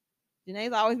mean.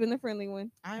 Janae's always been the friendly one.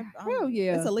 Hell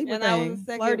yeah. It's a Libra And I was thing. a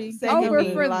second, Flirty. second Over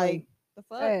mean, friendly. like the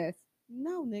fuck. Fast.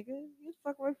 No, nigga, get the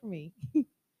fuck away from me.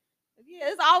 Yeah,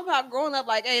 it's all about growing up.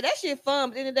 Like, hey, that shit fun.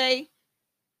 But at the end of the day,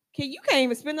 you can't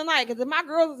even spend the night because if my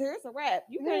girls is here, it's a wrap.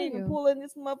 You can't even Yeah. pull in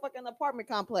this motherfucking apartment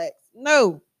complex.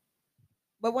 No.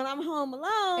 But when I'm home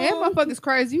alone, And motherfuckers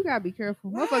crazy. You gotta be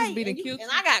careful. Motherfuckers right, be the and, you- cute. and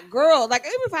I got girls. Like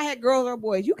even if I had girls or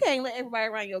boys, you can't let everybody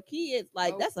around your kids.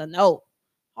 Like Nope. that's a no,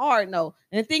 hard no.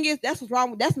 And the thing is, that's what's wrong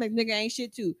with that's make nigga ain't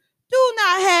shit too. Do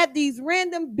not have these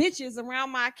random bitches around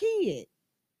my kid.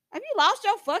 Have you lost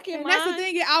your fucking And mind? that's the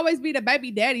thing. It always be the baby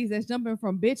daddies that's jumping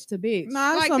from bitch to bitch.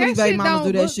 Nah, Like, some of that these baby shit mamas don't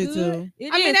do that look shit good. too.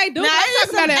 It I mean, is. they do. Now, I'm it is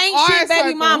talking some about in ain't our shit baby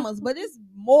circle. mamas, but it's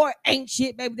more ain't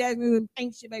shit baby daddies than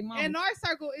ain't shit baby mamas. In our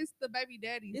circle, it's the baby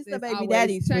daddies. It's the that's baby always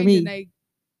daddies for changing me.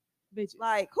 they bitches.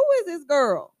 Like, who is this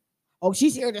girl? Oh,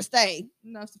 she's here to stay.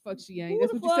 No, the fuck she ain't. Who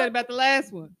That's the what you said fuck? about the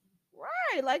last one.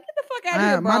 Right. Like, get the fuck out of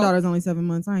here, bro. My daughter's only 7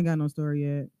 months. I ain't got no story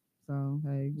yet. So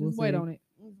hey, we'll Just wait see. on it.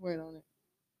 Just wait on it.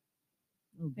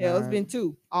 Oh, Hell, it's God. been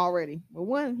 2 already. But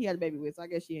one he had a baby with, so I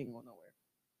guess she ain't going nowhere.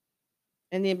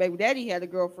 And then baby daddy had a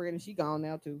girlfriend and she gone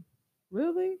now too.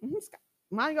 Really?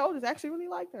 My oldest actually really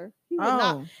liked her. He would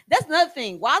not. Oh, That's another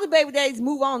thing. Why the baby daddies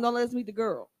move on? Don't let us meet the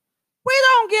girl. We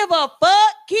don't give a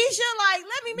fuck, Keisha. Like,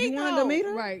 let me meet you the wanted to hoe. meet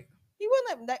her? Right. He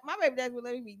wouldn't let my baby daddy would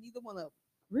let me meet neither one of them.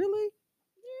 Really?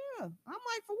 Yeah, I'm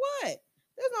like, for what?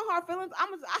 There's no hard feelings.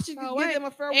 I should Oh, give wait. them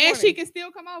a fair And warning. she can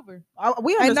still come over.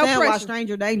 We Ain't no understand why pressure.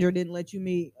 Stranger Danger didn't let you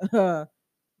meet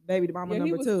baby the mama Yeah, he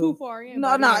number was 2. too far in. No,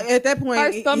 by no. then. At that point,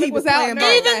 Her stomach he was out playing and ball.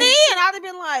 Even everything. then, I'd have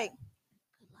been like,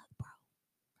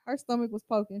 Her stomach was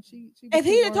poking. She if was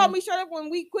he'd too have far told in. me straight up when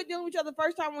we quit dealing with each other the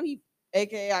first time when he,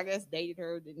 aka I guess dated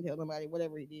her, didn't tell nobody,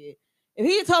 whatever he did. If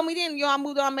he had told me then, yo, I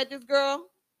moved on, met this girl.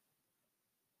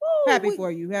 woo, Happy we-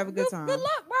 for you. Have a good time. Good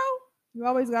luck, bro. You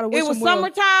always gotta wish It was him well.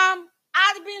 summertime.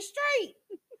 I'd have been straight.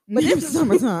 But this is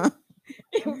summertime.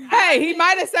 Hey, he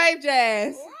might have saved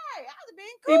Jazz. Right, I'd have been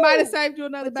cool. He might have saved you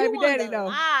another But you baby wanted daddy to though.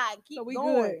 lie and keep So we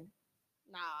going. good.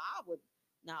 Nah, I would.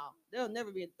 No, there'll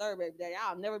never be a third baby daddy.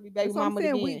 I'll never be baby That's what I'm mama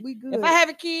saying. again. We good. If I have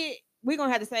a kid, we're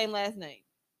gonna have the same last name.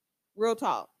 Real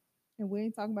talk. and we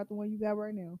ain't talking about the one you got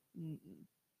right now.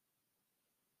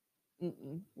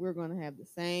 We're gonna have the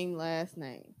same last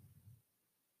name.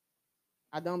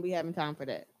 I don't be having time for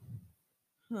that.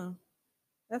 Huh.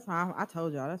 That's why I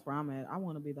told y'all. That's where I'm at. I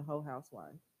want to be the whole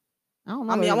housewife. I don't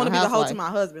know. I mean, I want to be the hoe housewife. to my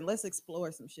husband. Let's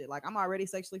explore some shit. Like I'm already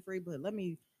sexually free, but let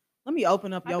me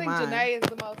open up I your think mind. Janae is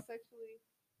the most sexually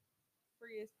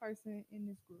freest person in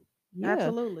this group. Yeah.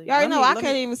 Absolutely. You already know. Let I me-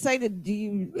 can't even say the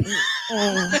D.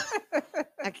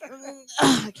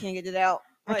 I can't get it out.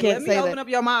 I Like, can't let me say open that. up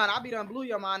your mind. I'll be done blew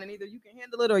your mind, and either you can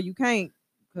handle it or you can't.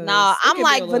 'Cause Nah, it I'm can be a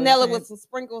like little vanilla with intense. some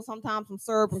sprinkles, sometimes some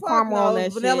syrup and Fuck caramel on no,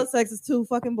 that vanilla shit. sex is too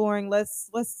fucking boring. Let's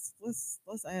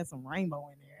add some rainbow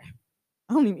in there.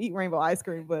 I don't even eat rainbow ice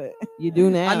cream, but You do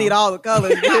now. I need all the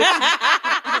colors.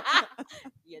 bitch.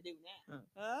 You to do now.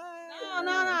 No,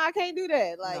 No, I can't do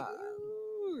that. Like, Nah.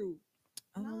 ooh,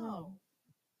 I don't no.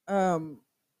 know.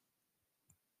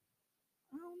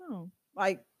 I don't know.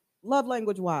 Like love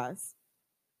language wise,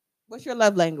 What's your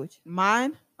love language?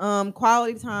 mine,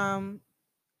 quality time,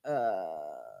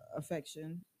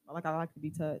 affection. I like to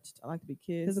be touched. I like to be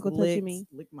kissed. Physical touch, you licked, mean?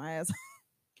 lick my ass.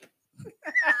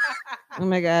 Oh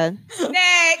my god.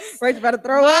 Next. Rachel about to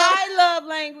throw up. My love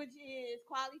language is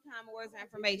quality time and words of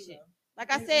information.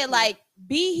 Like I said, like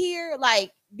be here.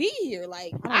 Like I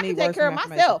don't can need take words care from of affirmation.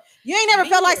 myself. You ain't never Be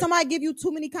felt like here. somebody give you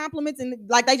too many compliments and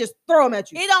like they just throw them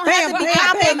at you. It don't have to be bam,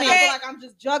 bam, bam, and I feel compliments. like I'm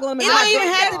just juggling them. It and don't I even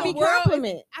drop have them to be all. The world-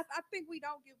 compliments. I think we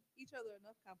don't give each other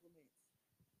enough compliments.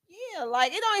 Yeah,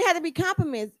 like it don't even have to be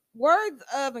compliments. Words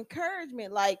of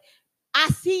encouragement. Like I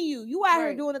see you. You out here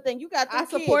Right. doing the thing. You got I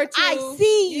three kids. support I you.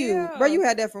 see you. Yeah. Bro, you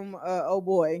had that from oh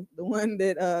boy, the one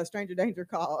that Stranger Danger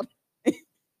called.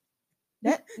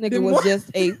 That nigga Them was mor-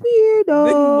 just a The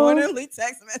weirdo. morningly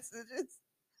text messages.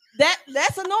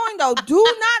 That's annoying though. Do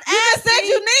not You ask just said me.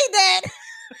 you need that.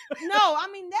 No, I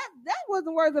mean that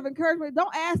wasn't words of encouragement.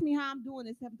 Don't ask me how I'm doing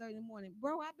at 7:30 in the morning,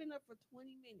 bro. I've been up for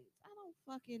 20 minutes. I don't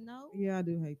fucking know. Yeah, I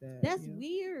do hate that. That's yeah.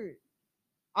 weird.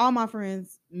 All my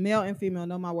friends, male and female,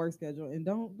 know my work schedule, and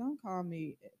don't call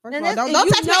me. First And of all, that's- don't and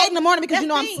you text me know- at 8 in the morning because That's you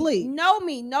know I'm the thing. asleep. Know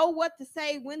me, know what to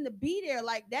say, when to be there.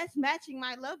 Like that's matching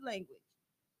my love language.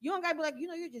 You don't gotta be like,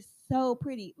 you're just so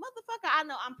pretty, motherfucker. I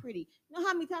know I'm pretty. You know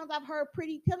how many times I've heard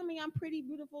pretty telling me I'm pretty,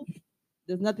 beautiful.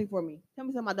 There's nothing for me. Tell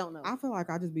me something I don't know. I feel like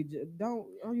I just be don't.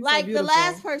 Oh, you Like so the beautiful.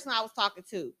 last person I was talking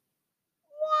to.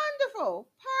 Wonderful.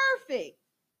 Perfect.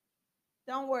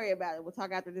 Don't worry about it. We'll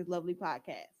talk after this lovely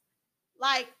podcast.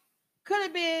 Like, could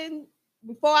have been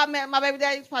before I met my baby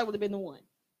daddy, probably would have been the one.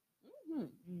 Mhm.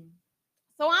 Mm.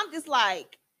 So I'm just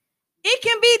like, it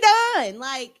can be done.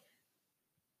 Like,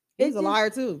 He's it's a just- liar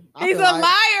too. I He's a feel like.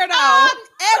 liar though.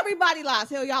 Everybody lies.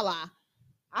 Hell, y'all lie.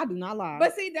 I do not lie.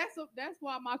 But see, that's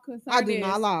why my concern I do is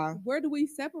not lie. where do we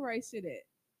separate shit at?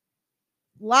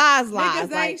 Lies.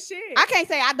 Niggas Like, ain't shit. I can't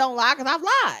say I don't lie because I've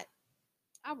lied.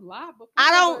 I've lied before.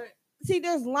 I don't- but See,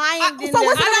 there's lying. So then what's there's- the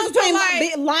I difference don't feel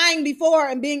between lying before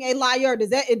and being a liar?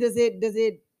 Does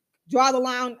it draw the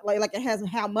line like it has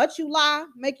how much you lie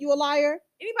make you a liar?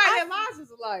 Anybody that lies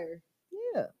is a liar.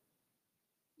 Yeah,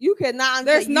 You cannot.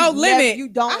 There's say no you've limit. You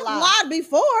don't I've lie. lied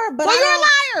before, but So I you're a don't,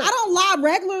 liar. I don't lie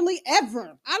regularly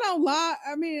ever. I don't lie.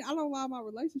 I mean, I don't lie in my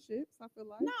relationships. I feel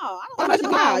like. No, I How don't much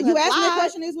think you lie? I You have ask me a lied.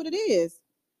 question, is what it is.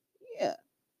 Yeah.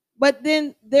 But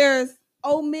then there's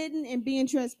omitting and being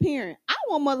transparent. I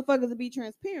want motherfuckers to be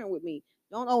transparent with me.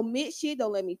 Don't omit shit.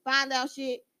 Don't let me find out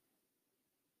shit.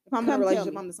 If I'm in a Come tell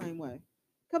relationship, me. I'm the same way.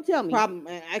 Come tell me. Problem,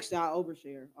 and actually, I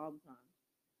overshare all the time.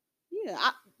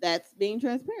 Yeah, that's being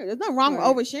transparent. There's nothing wrong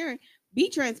Right. with oversharing. Be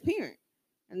transparent.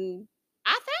 And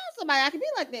I found somebody I can be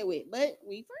like that with, but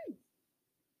we friends.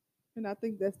 And I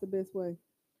think that's the best way.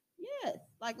 Yes.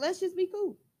 Like, let's just be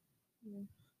cool. Hmm.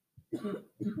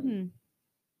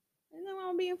 Ain't nothing wrong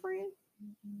with being friends.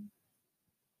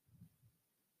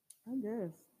 I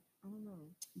guess. I don't know.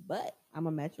 But I'm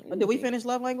a match. Did we finish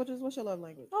love languages? What's your love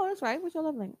language? Oh, that's right. What's your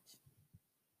love language?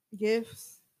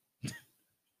 Gifts.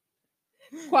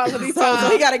 Quality So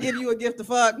time. he got to give you a gift to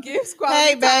fuck. Gifts. Quality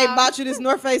Hey, babe, time. bought you this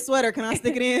North Face sweater. Can I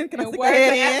stick it in? Can I And stick the words head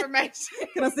of in? affirmation.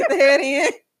 Can I stick the head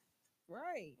in?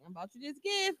 Right. I'm about you this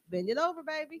gift. Bend it over,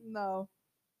 baby. No.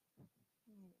 Ain't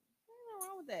nothing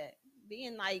wrong with that.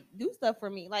 Being like, do stuff for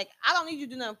me. Like, I don't need you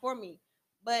to do nothing for me,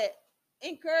 but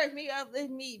encourage me, uplift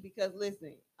me. Because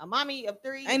listen, a mommy of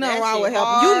 3. Ain't nothing that wrong shit with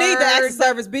helping. You need the acts hard. of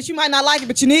service, bitch. You might not like it,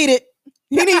 but you need it.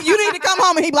 You need to come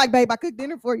home and he be like, babe, I cooked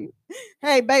dinner for you.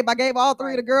 Hey, babe, I gave all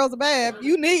 3 of the girls a bath.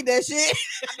 You need that shit.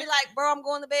 I be like, bro, I'm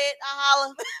going to bed. I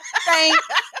holler. Thanks.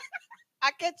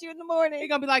 I catch you in the He morning.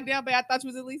 gonna be like, damn, babe, I thought you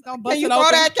was at least gonna bust Can you it throw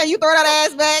open. that? Can you throw that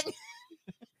ass back?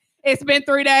 It's been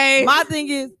 3 days. My thing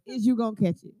is you gonna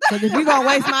catch it. Because if you gonna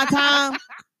waste my time,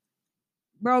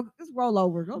 bro, just roll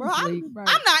over. Go Bro, to I'm- sleep. Right.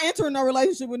 I'm not entering no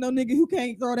relationship with no nigga who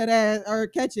can't throw that ass or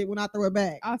catch it when I throw it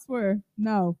back. I swear.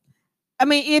 No. I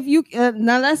mean, if you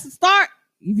now let's start.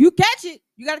 If you catch it,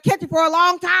 you gotta catch it for a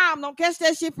long time. Don't catch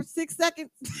that shit for 6 seconds.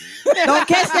 Don't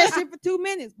catch that shit for 2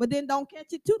 minutes. But then don't catch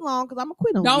it too long because I'm gonna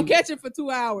quit on you. Don't catch it for 2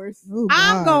 hours. Oh,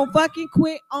 I'm God. gonna fucking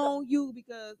quit on you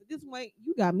because this way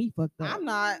you got me fucked up. I'm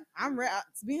not. I'm ready.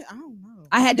 I don't know.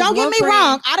 I had this Don't get one me friend-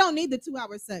 wrong. I don't need the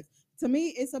 2-hour sex. To me,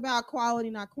 it's about quality,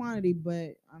 not quantity.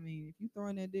 But I mean, if you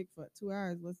throwing that dick for 2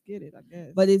 hours, let's get it. I guess.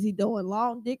 But is he doing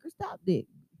long dick or stop dick?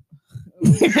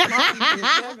 It's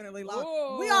definitely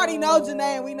long. We already know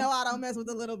Janae. We know I don't mess with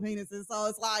the little penises, so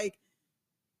it's like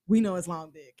we know it's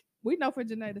long dick. We know for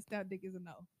Janae the stout dick is a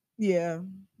no. Yeah,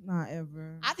 not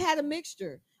ever. I've had a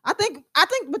mixture. I think,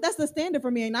 but that's the standard for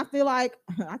me. And I feel like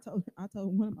I told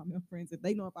one of my male friends, if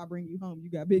they know if I bring you home, you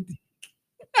got big dick.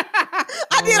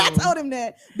 I did. I told him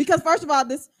that because first of all,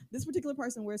 this particular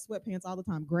person wears sweatpants all the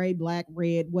time, gray, black,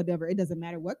 red, whatever. It doesn't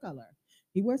matter what color.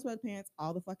 He wears sweatpants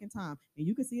all the fucking time, and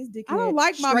you can see his dick. I don't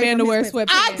like my straight man from to his wear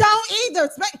pants. sweatpants. I don't either.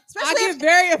 I Especially get if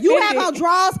very offended. you have on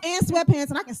drawers and sweatpants,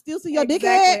 and I can still see your dick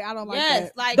Exactly. head. I don't like Yes,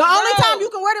 that. like The only bro, time you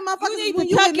can wear them motherfuckers need is when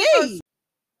to you tuck with in me.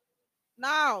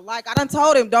 No, like I done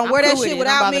told him, don't I'm wear that cool with shit it, don't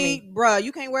without bother me, bruh.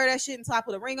 You can't wear that shit until I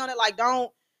put a ring on it. Like,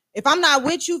 don't. If I'm not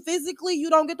with you physically, you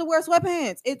don't get to wear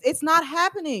sweatpants. It's not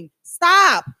happening.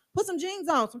 Stop. Put some jeans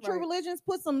on, some True Right. Religions.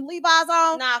 Put some Levi's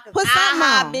on. Nah, cause Put something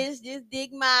on. bitch, this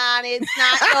dick mine. It's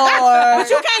not yours. But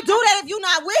you can't do that if you're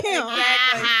not with him.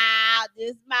 Exactly.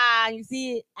 This mine. You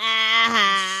see it?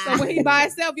 So when he by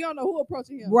himself, you don't know who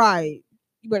approaching him. Right.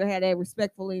 You better have that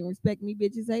respectfully and respect me,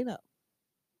 bitches. Ain't no.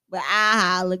 But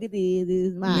look at this. This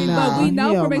is mine. Nah, But we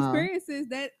know hell from no. experiences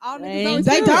that all They niggas ain't don't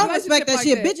They experience don't a respect that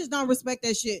relationship shit. like Bitches don't respect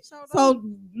that shit. Sure So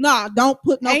nah, don't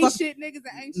put no ain't fucking shit niggas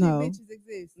and ain't No. shit bitches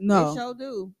exist. no. They sure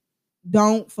do.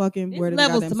 Don't fucking There's wear them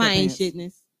levels goddamn to my ain't sweatpants.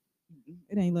 shitness.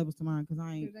 It ain't levels to mine because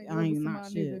I It ain't levels to not mine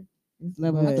shit. neither. It's I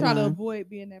levels But- to try to mine. avoid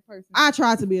being that person. I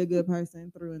try to be a good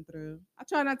person through and through. I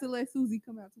try not to let Susie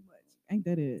come out too much Ain't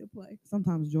that it? to play.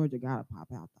 Sometimes Georgia gotta pop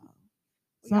out though.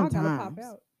 Y'all Sometimes, gotta pop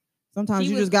out. sometimes She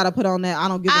you was- just gotta put on that I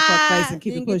don't give a fuck face I and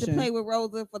keep it didn't get to pushing. play with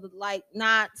Rosa for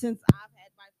not since I've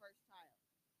had my first child.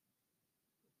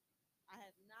 I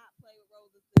have not played with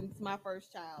Rosa since my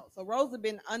first child. So Rosa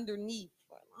been underneath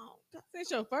for a long time.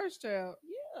 Since your first child.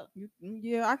 Yeah.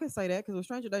 Yeah, I can say that because with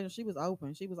Stranger Danger, she was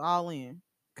open. She was all in.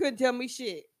 Couldn't tell me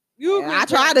shit. Yeah, couldn't I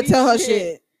tried to me tell her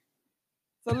shit.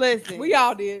 So listen. We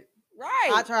all did.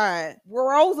 right. I tried.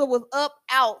 Rosa was up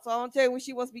out. So I don't tell you when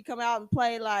she wants to be come out and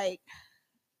play like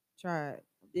Tried.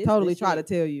 this. Totally this tried to shit.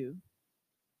 tell you.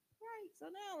 Right. So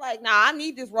now like, nah, I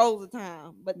need this Rosa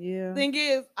time. But Yeah. thing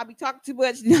is, I be talking too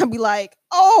much, and I be like,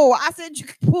 "Oh, I said you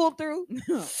could pull through."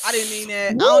 I didn't mean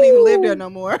that. I don't even live there Woo. no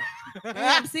more.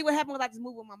 See what happened when I just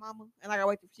moved with my mama, and I gotta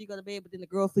wait till she go to bed. But then the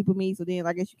girls sleep with me, so then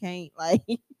I guess you can't like.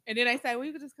 And then they say, well,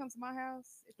 you could just come to my house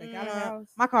if they got a house.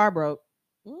 My car broke.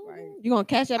 Right. You gonna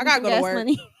cash out? I gotta go to gas work.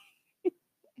 money?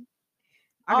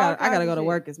 I All got kinds to of go to shit.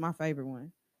 work. It's my favorite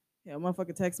one. Yeah,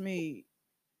 motherfucker text me.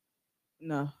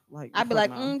 No, like I'd be fuck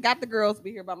like, no. got the girls to be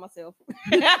here by myself.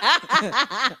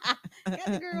 got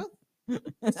the girls.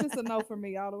 It's just a no for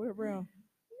me all the way around.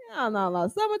 No.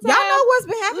 Summertime. Y'all know what's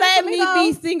been happening Let to me me though?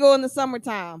 be single in the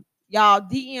summertime. Y'all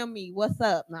DM me. What's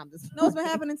up? No, I'm just. know what's been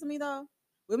happening to me though?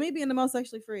 With me being the most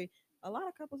sexually free, a lot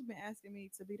of couples been asking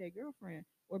me to be their girlfriend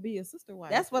or be a sister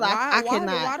wife. That's what I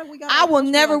cannot. Why do we gotta I will approach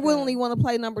me never like that? willingly want to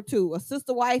play number two. A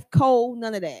sister wife, co,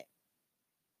 none of that.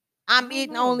 I'm don't it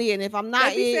and know. only it. And if I'm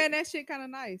not They be it, saying that shit kind of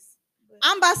nice. But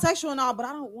I'm bisexual and all, but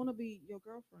I don't want to be your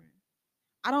girlfriend.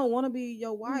 I don't want to be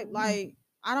your wife. Mm-mm. Like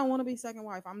I don't want to be second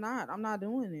wife. I'm not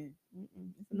doing it.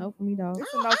 it's a no for me, dog.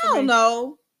 it's I a no don't, for I don't me.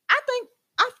 know. I think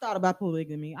I've thought about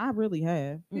polygamy. I really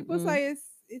have. People Mm-mm. say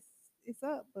it's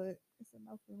up, but it's a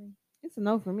no for me. It's a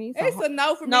no for me. It's a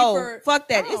no for me. no. For Fuck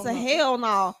that. I It's don't a know. hell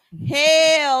no.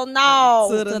 Hell no.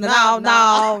 To the To the no,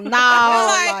 no. no.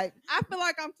 Like, I feel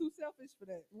like I'm too selfish for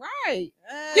that. right.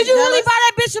 Did you really buy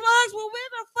that bitch some Uggs? Well, where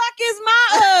the fuck is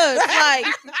my Uggs?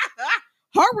 Like,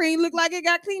 her ring looked like it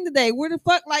got cleaned today. Where the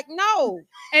fuck? Like, no.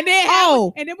 And then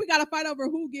Oh. and then we gotta fight over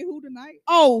who get who tonight.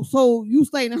 Oh, so you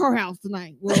staying in her house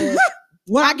tonight? Well,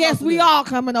 What I I'm guess supposed to we do? all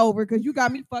coming over because you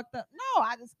got me fucked up. No,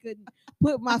 I just couldn't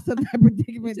put myself in that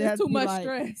predicament. It's that I'd just too be much like,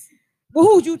 stress. Well,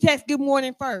 who'd you text good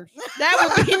morning first?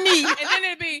 That would be me. And then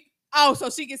it'd be, oh, so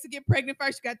she gets to get pregnant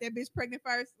first. She got that bitch pregnant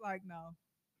first. Like, no.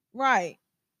 Right.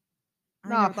 I ain't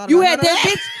No, never thought you about had none of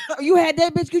that bitch. You had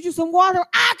that bitch get you some water.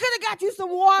 I could have got you some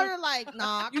water. Like,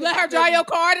 nah. You let her drive your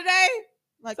car today?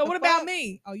 Like, So the what about fuck?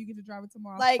 me? Oh, you get to drive it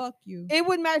tomorrow. Like, Fuck you. It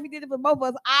wouldn't matter if you did it for both of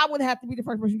us. I would have to be the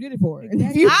first person you did it for. And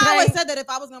Exactly. if you I always say- said that if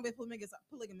I was gonna be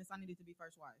polygamous, I needed to be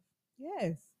first wife.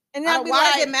 Yes. and I then I'd don't, be why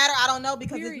like, does it matter? I don't know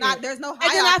because it's not. Period. There's no and then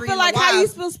I hierarchy. feel in like the how you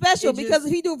wives. feel special It because just-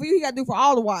 if he do it for you, he got to do it for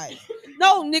all the wives.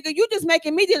 No, nigga, you just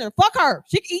making me dinner. Fuck her.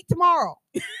 She can eat tomorrow.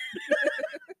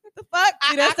 The fuck?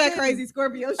 See, that's that couldn't. crazy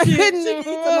Scorpio I shit. couldn't. She can eat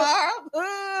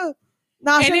tomorrow.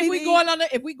 Nah, And she if need we to going on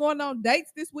if we going on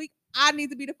dates this week, I need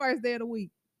to be the first day of the week.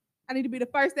 I need to be the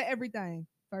first at everything.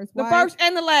 First the wife. first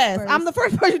and the last. First. I'm the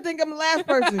first person you think I'm the last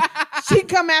person. She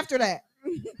come after that.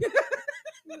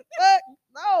 Fuck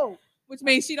no. Which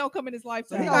means she don't come in his life.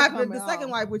 So he Don't gonna have to, come the at second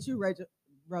all. wife with you, Rachel,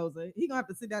 Rosa. He gonna have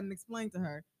to sit down and explain to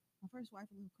her. My first wife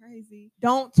a little crazy.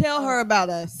 Don't tell her about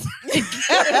us.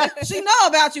 She know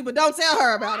about you, but don't tell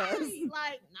her about us.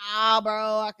 Like, nah, bro,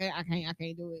 I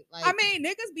can't do it. Like, I mean,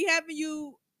 niggas be having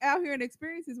you out here in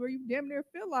experiences where you damn near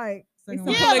feel like Second it's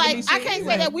one. some Yeah, polygamy like I shit. can't say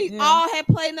Yeah. that we Yeah. all had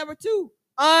played number 2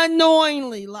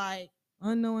 unknowingly. Like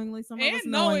Unknowingly, some of And us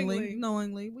knowingly. knowingly.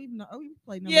 Knowingly. We've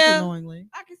played number Yeah. 2 knowingly.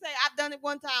 I can say I've done it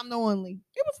one time knowingly.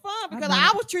 It was fun because done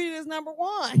I it. was treated as number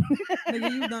 1.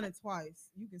 Nigga, you've done it twice.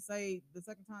 You can say the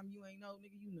second time you ain't know,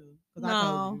 nigga, you knew. Because I No.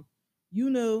 told you. You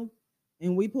knew.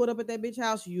 And we pulled up at that bitch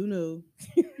house, you knew.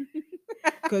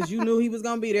 Because you knew he was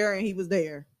gonna be there and he was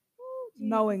there.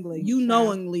 Knowingly. You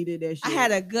knowingly did that shit. I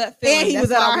had a gut feeling. and he that's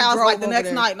was at why our we house drove like the over next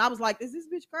there. night, and I was like, "Is this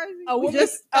bitch crazy?" A We woman-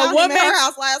 just a found him at her woman's-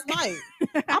 house last night.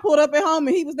 I pulled up at home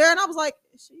and he was there, and I was like,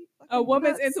 "Is she A fucking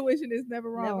woman's nuts?" intuition is never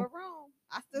wrong. Never wrong.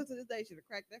 I still to this day should have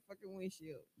cracked that fucking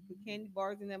windshield. Put candy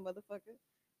bars in that motherfucker.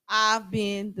 I've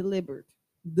been delivered.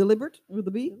 Deliberate with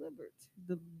the B. Delivered.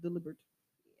 Deliberate.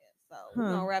 Yeah, so we're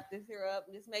Huh. gonna wrap this here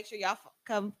up. Just make sure y'all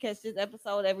come catch this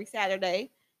episode every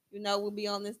Saturday. You know we'll be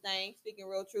on this thing speaking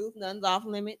real truth, none's off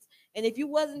limits. And if you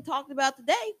wasn't talked about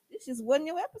today, this just wasn't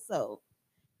your episode.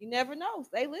 You never know.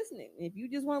 Stay listening. If you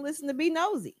just want to listen to be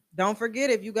nosy, Don't forget,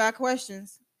 if you got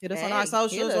questions, hit us on our Hey,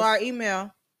 socials hit or our us.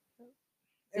 email.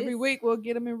 Every This- week we'll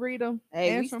get them and read them.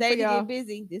 Hey, we Answer 'em for stay to y'all. get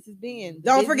busy. This has been. the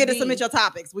Don't Busy forget to Bee. submit your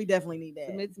topics. We definitely need that.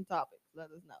 Submit some topics.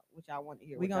 Let us know what y'all want to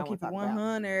hear. We what gonna y'all keep it wanna talk about.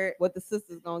 100. What the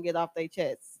sisters gonna get off their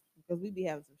chests because we be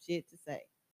having some shit to say.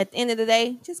 At the end of the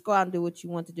day, just go out and do what you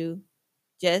want to do.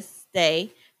 Just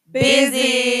stay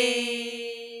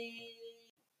busy.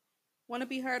 Want to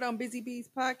be heard on Busy Bees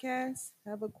Podcast?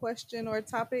 Have a question or a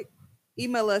topic?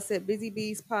 Email us at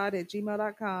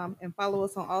busybeespod@gmail.com and follow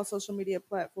us on all social media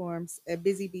platforms at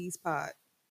Busy Bees Pod.